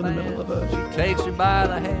guitar solo in the middle of a... She takes me by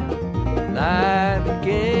the hand, and I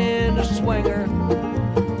begin to swing her.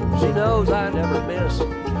 She knows I never miss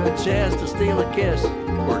a chance to steal a kiss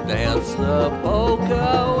or dance the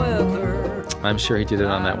polka with her. I'm sure he did it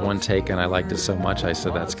on that one take, and I liked it so much, I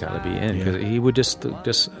said, that's got to be in. Because he would just...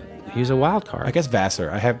 He's a wild card. I guess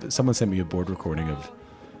Vassar. Someone sent me a board recording of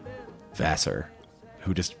Vassar,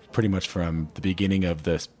 who just pretty much from the beginning of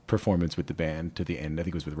the performance with the band to the end, I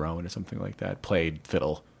think it was with Rowan or something like that, played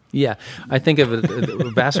fiddle. Yeah, I think of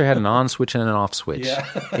it. Vassar had an on switch and an off switch.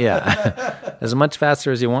 Yeah. As much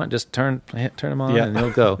faster as you want, just turn him on and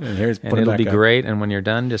he'll go. and it'll be great. And when you're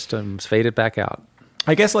done, just fade it back out.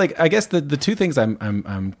 I guess the two things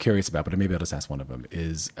I'm curious about, but maybe I'll just ask one of them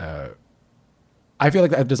is. I feel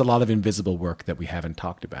like there's a lot of invisible work that we haven't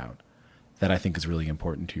talked about that I think is really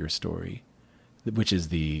important to your story, which is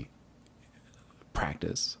the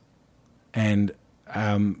practice. And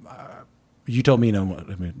you told me,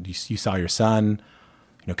 you saw your son,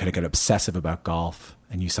 kind of get obsessive about golf,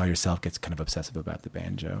 and you saw yourself get kind of obsessive about the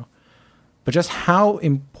banjo. But just how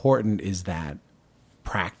important is that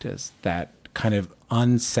practice, that kind of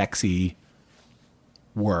unsexy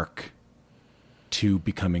work, to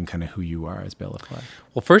becoming kind of who you are as Bela Fleck?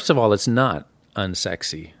 Well, first of all, it's not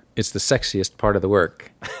unsexy. It's the sexiest part of the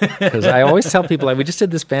work. Because I always tell people, we just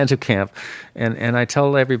did this banjo camp, and I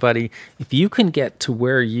tell everybody, if you can get to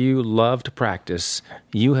where you love to practice,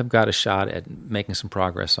 you have got a shot at making some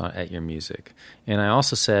progress at your music. And I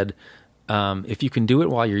also said, if you can do it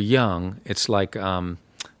while you're young, it's like...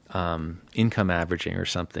 income averaging or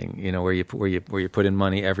something, where you put in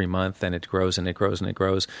money every month and it grows and it grows and it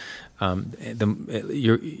grows.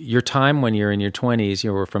 Your time when you're in your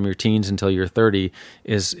 20s, from your teens until you're 30,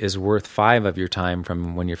 is worth 5 of your time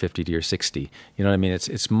from when you're 50 to your 60. You know what I mean?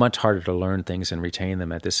 It's much harder to learn things and retain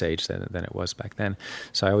them at this age than it was back then.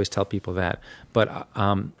 So I always tell people that. But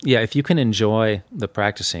if you can enjoy the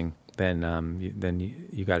practicing, then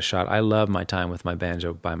you got a shot. I love my time with my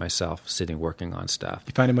banjo by myself, sitting working on stuff.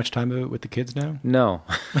 You finding much time with the kids now? No,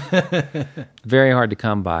 very hard to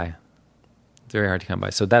come by. Very hard to come by.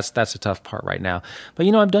 So that's a tough part right now. But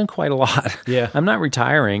I've done quite a lot. Yeah, I'm not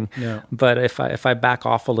retiring. No. But if I back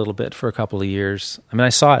off a little bit for a couple of years, I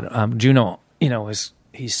saw it. Juno,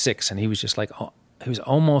 he's 6, and he was just like, he was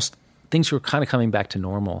almost. Things were kind of coming back to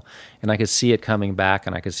normal, and I could see it coming back,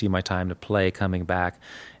 and I could see my time to play coming back.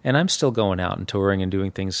 And I'm still going out and touring and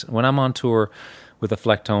doing things. When I'm on tour with the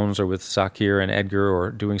Flecktones or with Sakir and Edgar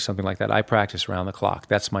or doing something like that, I practice around the clock.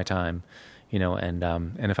 That's my time, and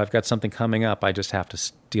if I've got something coming up, I just have to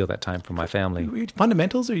steal that time from my family.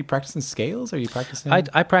 Fundamentals? Are you practicing scales? Are you practicing?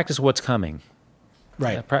 I practice what's coming.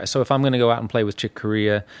 Right. So if I'm going to go out and play with Chick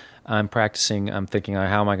Corea, I'm practicing. I'm thinking,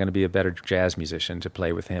 how am I going to be a better jazz musician to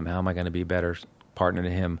play with him? How am I going to be a better partner to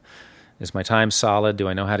him? Is my time solid? Do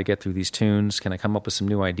I know how to get through these tunes? Can I come up with some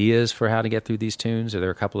new ideas for how to get through these tunes? Are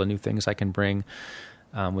there a couple of new things I can bring?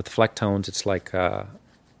 With Flecktones, it's like,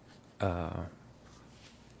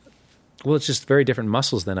 it's just very different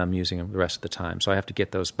muscles than I'm using the rest of the time. So I have to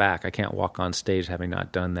get those back. I can't walk on stage having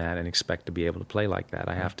not done that and expect to be able to play like that.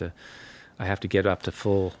 I have to get up to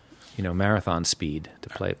full, marathon speed to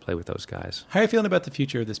play with those guys. How are you feeling about the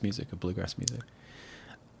future of this music, of bluegrass music?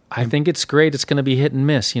 I think it's great. It's going to be hit and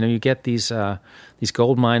miss. You get these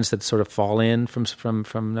gold mines that sort of fall in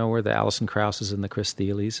from nowhere. The Alison Krauses and the Chris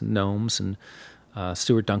Thiele's and Gnomes and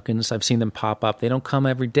Stuart Duncans. I've seen them pop up. They don't come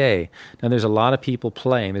every day. Now there's a lot of people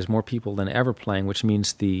playing. There's more people than ever playing, which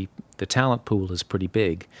means the talent pool is pretty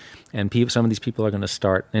big. And some of these people are going to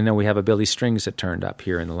start. I know we have a Billy Strings that turned up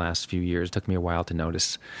here in the last few years. It took me a while to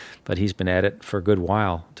notice, but he's been at it for a good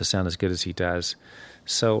while to sound as good as he does.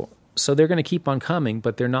 So they're going to keep on coming,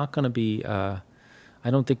 but they're not going to be, I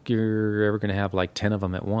don't think you're ever going to have like 10 of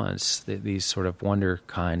them at once, these sort of wonder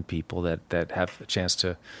kind people that have a chance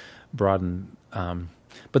to broaden.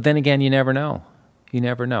 But then again, you never know. You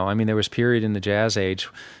never know. I mean, there was a period in the jazz age,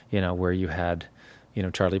 where you had,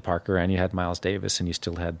 Charlie Parker and you had Miles Davis and you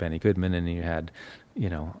still had Benny Goodman and you had,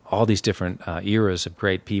 all these different eras of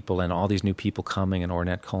great people and all these new people coming and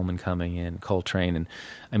Ornette Coleman coming in, Coltrane. And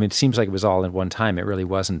I mean, it seems like it was all at one time. It really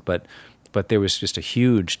wasn't, but there was just a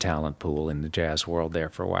huge talent pool in the jazz world there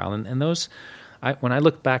for a while. And those, when I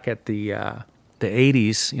look back at the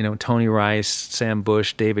 80s, Tony Rice, Sam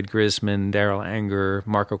Bush, David Grisman, Darrell Anger,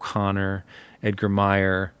 Mark O'Connor, Edgar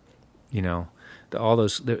Meyer, all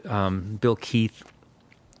those, Bill Keith,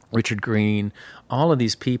 Richard Green, all of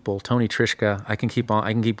these people, Tony Trischka, I can keep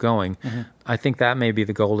going. Mm-hmm. I think that may be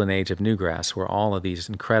the golden age of newgrass, where all of these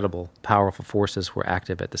incredible, powerful forces were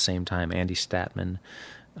active at the same time. Andy Statman,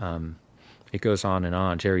 it goes on and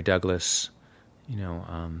on. Jerry Douglas,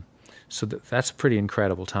 so that's a pretty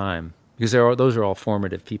incredible time. Because those are all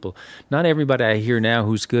formative people. Not everybody I hear now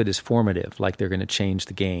who's good is formative, like they're going to change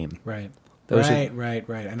the game. Right.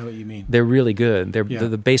 Right. I know what you mean. They're really good.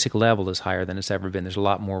 The basic level is higher than it's ever been. There's a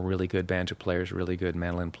lot more really good banjo players, really good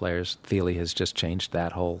mandolin players. Thiele has just changed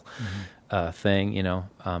that whole thing,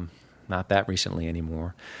 not that recently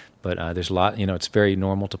anymore. But there's a lot, it's very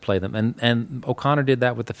normal to play them. And O'Connor did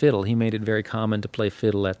that with the fiddle. He made it very common to play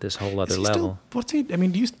fiddle at this whole other level.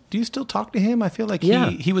 Do you still talk to him? I feel like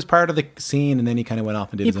he was part of the scene and then he kind of went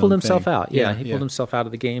off and did his own thing. He pulled himself out. He pulled himself out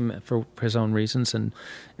of the game for his own reasons. And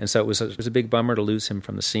so it was a big bummer to lose him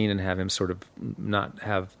from the scene and have him sort of not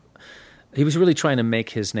have... He was really trying to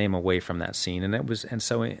make his name away from that scene. And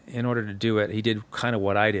so in order to do it, he did kind of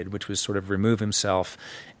what I did, which was sort of remove himself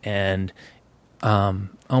and...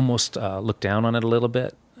 almost look down on it a little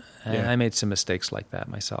bit. And I made some mistakes like that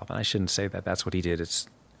myself, and I shouldn't say that that's what he did.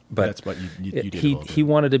 But that's what you did. He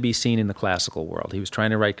wanted to be seen in the classical world. He was trying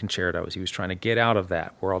to write concertos. He was trying to get out of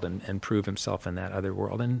that world and prove himself in that other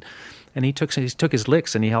world. And he took his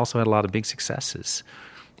licks, and he also had a lot of big successes.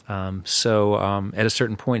 So at a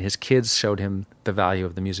certain point, his kids showed him the value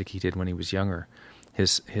of the music he did when he was younger.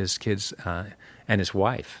 His kids and his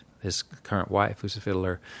wife, his current wife, who's a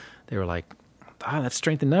fiddler, they were like, that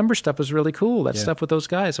strength and number stuff was really cool. That stuff with those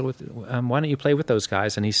guys. So why don't you play with those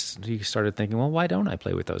guys? And he started thinking, well, why don't I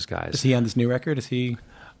play with those guys? Is he on this new record? Is he?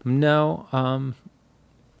 No.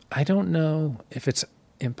 I don't know if it's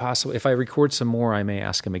impossible. If I record some more, I may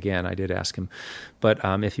ask him again. I did ask him. But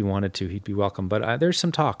if he wanted to, he'd be welcome. But there's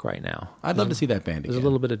some talk right now. I'd love to see that band again. There's a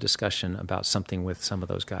little bit of discussion about something with some of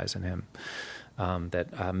those guys and him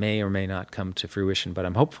that may or may not come to fruition. But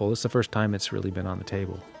I'm hopeful. It's the first time it's really been on the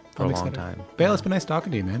table. For a long time. Bale, it's been nice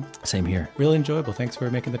talking to you, man. Same here. Really enjoyable. Thanks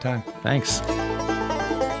for making the time. Thanks.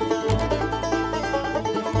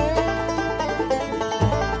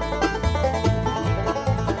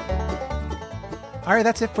 All right,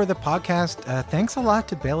 that's it for the podcast. Thanks a lot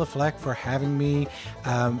to Bela Fleck for having me.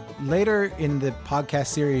 Later in the podcast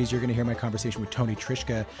series, you're going to hear my conversation with Tony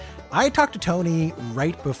Trischka. I talked to Tony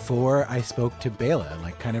right before I spoke to Bela,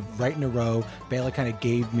 like kind of right in a row. Bela kind of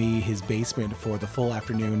gave me his basement for the full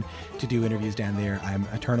afternoon to do interviews down there. I'm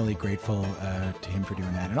eternally grateful to him for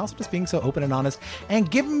doing that, and also just being so open and honest and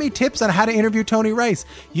giving me tips on how to interview Tony Rice.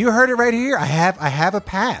 You heard it right here. I have a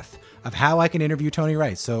path of how I can interview Tony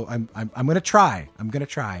Rice. So I'm going to try.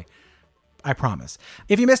 I promise.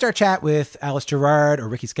 If you missed our chat with Alice Gerard or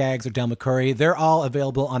Ricky Skaggs or Del McCurry, they're all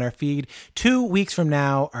available on our feed. 2 weeks from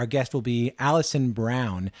now, our guest will be Allison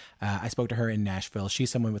Brown. I spoke to her in Nashville. She's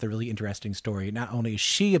someone with a really interesting story. Not only is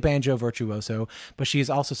she a banjo virtuoso, but she is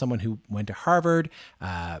also someone who went to Harvard,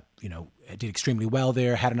 did extremely well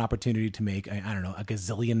there, had an opportunity to make, a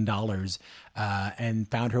gazillion dollars, and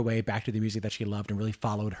found her way back to the music that she loved and really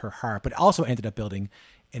followed her heart, but also ended up building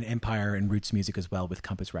an empire in roots music as well with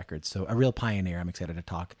Compass Records. So a real pioneer. I'm excited to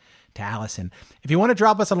talk to Allison. If you want to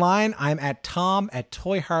drop us a line, I'm at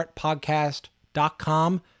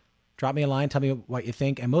tom@toyheartpodcast.com. Drop me a line. Tell me what you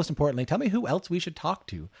think. And most importantly, tell me who else we should talk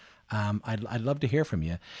to. I'd love to hear from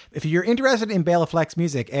you. If you're interested in Bela Fleck's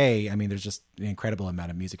music, there's just an incredible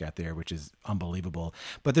amount of music out there, which is unbelievable.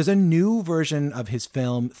 But there's a new version of his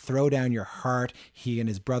film, Throw Down Your Heart, he and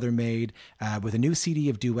his brother made, with a new CD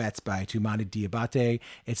of duets by Toumani Diabaté.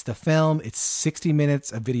 It's the film. It's 60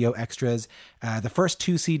 minutes of video extras, the first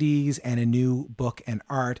 2 CDs, and a new book and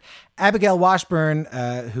art. Abigail Washburn,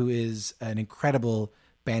 who is an incredible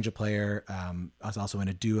banjo player, was also in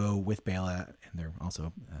a duo with Bela, and they're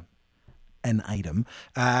also an item,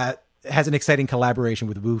 has an exciting collaboration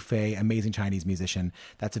with Wu Fei, amazing Chinese musician.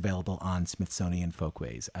 That's available on Smithsonian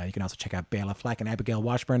Folkways. You can also check out Bela Fleck and Abigail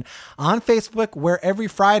Washburn on Facebook, where every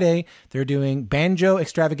Friday they're doing banjo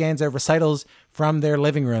extravaganza recitals from their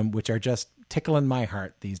living room, which are just tickling my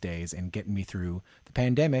heart these days and getting me through the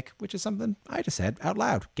pandemic, which is something I just said out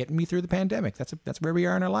loud, getting me through the pandemic. That's where we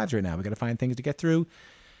are in our lives right now. We got to find things to get through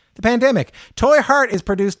the pandemic. Toy Heart is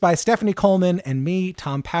produced by Stephanie Coleman and me,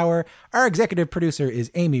 Tom Power. Our executive producer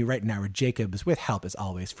is Amy Reitenauer Jacobs, with help, as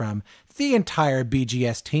always, from the entire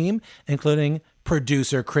BGS team, including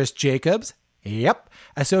producer Chris Jacobs. Yep.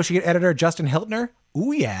 Associate editor Justin Hiltner.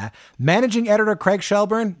 Ooh, yeah. Managing editor Craig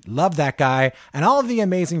Shelburne. Love that guy. And all of the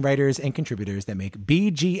amazing writers and contributors that make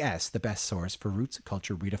BGS the best source for roots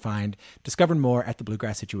culture redefined. Discover more at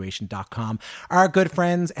thebluegrasssituation.com. Our good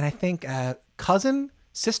friends, and I think cousin,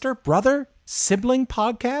 sister, brother, sibling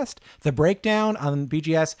podcast, The Breakdown on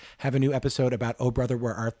BGS, have a new episode about Oh Brother,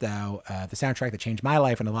 Where Art Thou, the soundtrack that changed my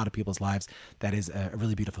life and a lot of people's lives. That is a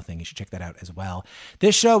really beautiful thing. You should check that out as well.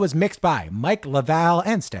 This show was mixed by Mike Laval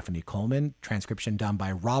and Stephanie Coleman. Transcription done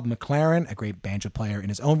by Rob McLaren, a great banjo player in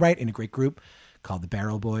his own right in a great group called the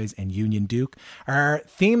Barrel Boys and Union Duke. Our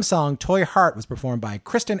theme song, Toy Heart, was performed by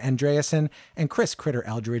Kristen Andreasen and Chris Critter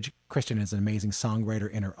Eldridge. Kristen is an amazing songwriter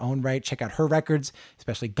in her own right. Check out her records,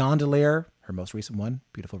 especially Gondolier, her most recent one.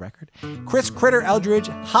 Beautiful record. Chris Critter Eldridge,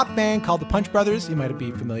 hot band called the Punch Brothers. You might be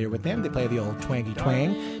familiar with them. They play the old twangy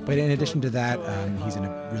twang. But in addition to that, he's in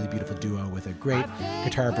a really beautiful duo with a great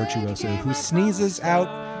guitar virtuoso who sneezes out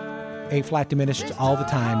A flat diminished all the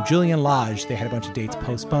time. Julian Lage. They had a bunch of dates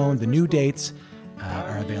postponed. The new dates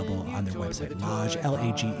are available on their website, Lage,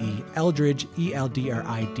 L-A-G-E, Eldridge,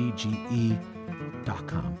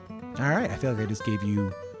 ELDRIDGE.com. All right, I feel like I just gave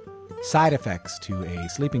you side effects to a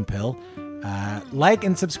sleeping pill. Like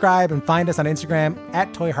and subscribe and find us on Instagram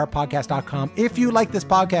at toyheartpodcast.com. If you like this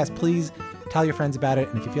podcast, please tell your friends about it.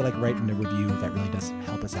 And if you feel like writing a review, that really does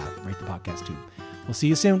help us out. Rate the podcast too. We'll see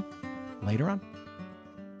you soon. Later on.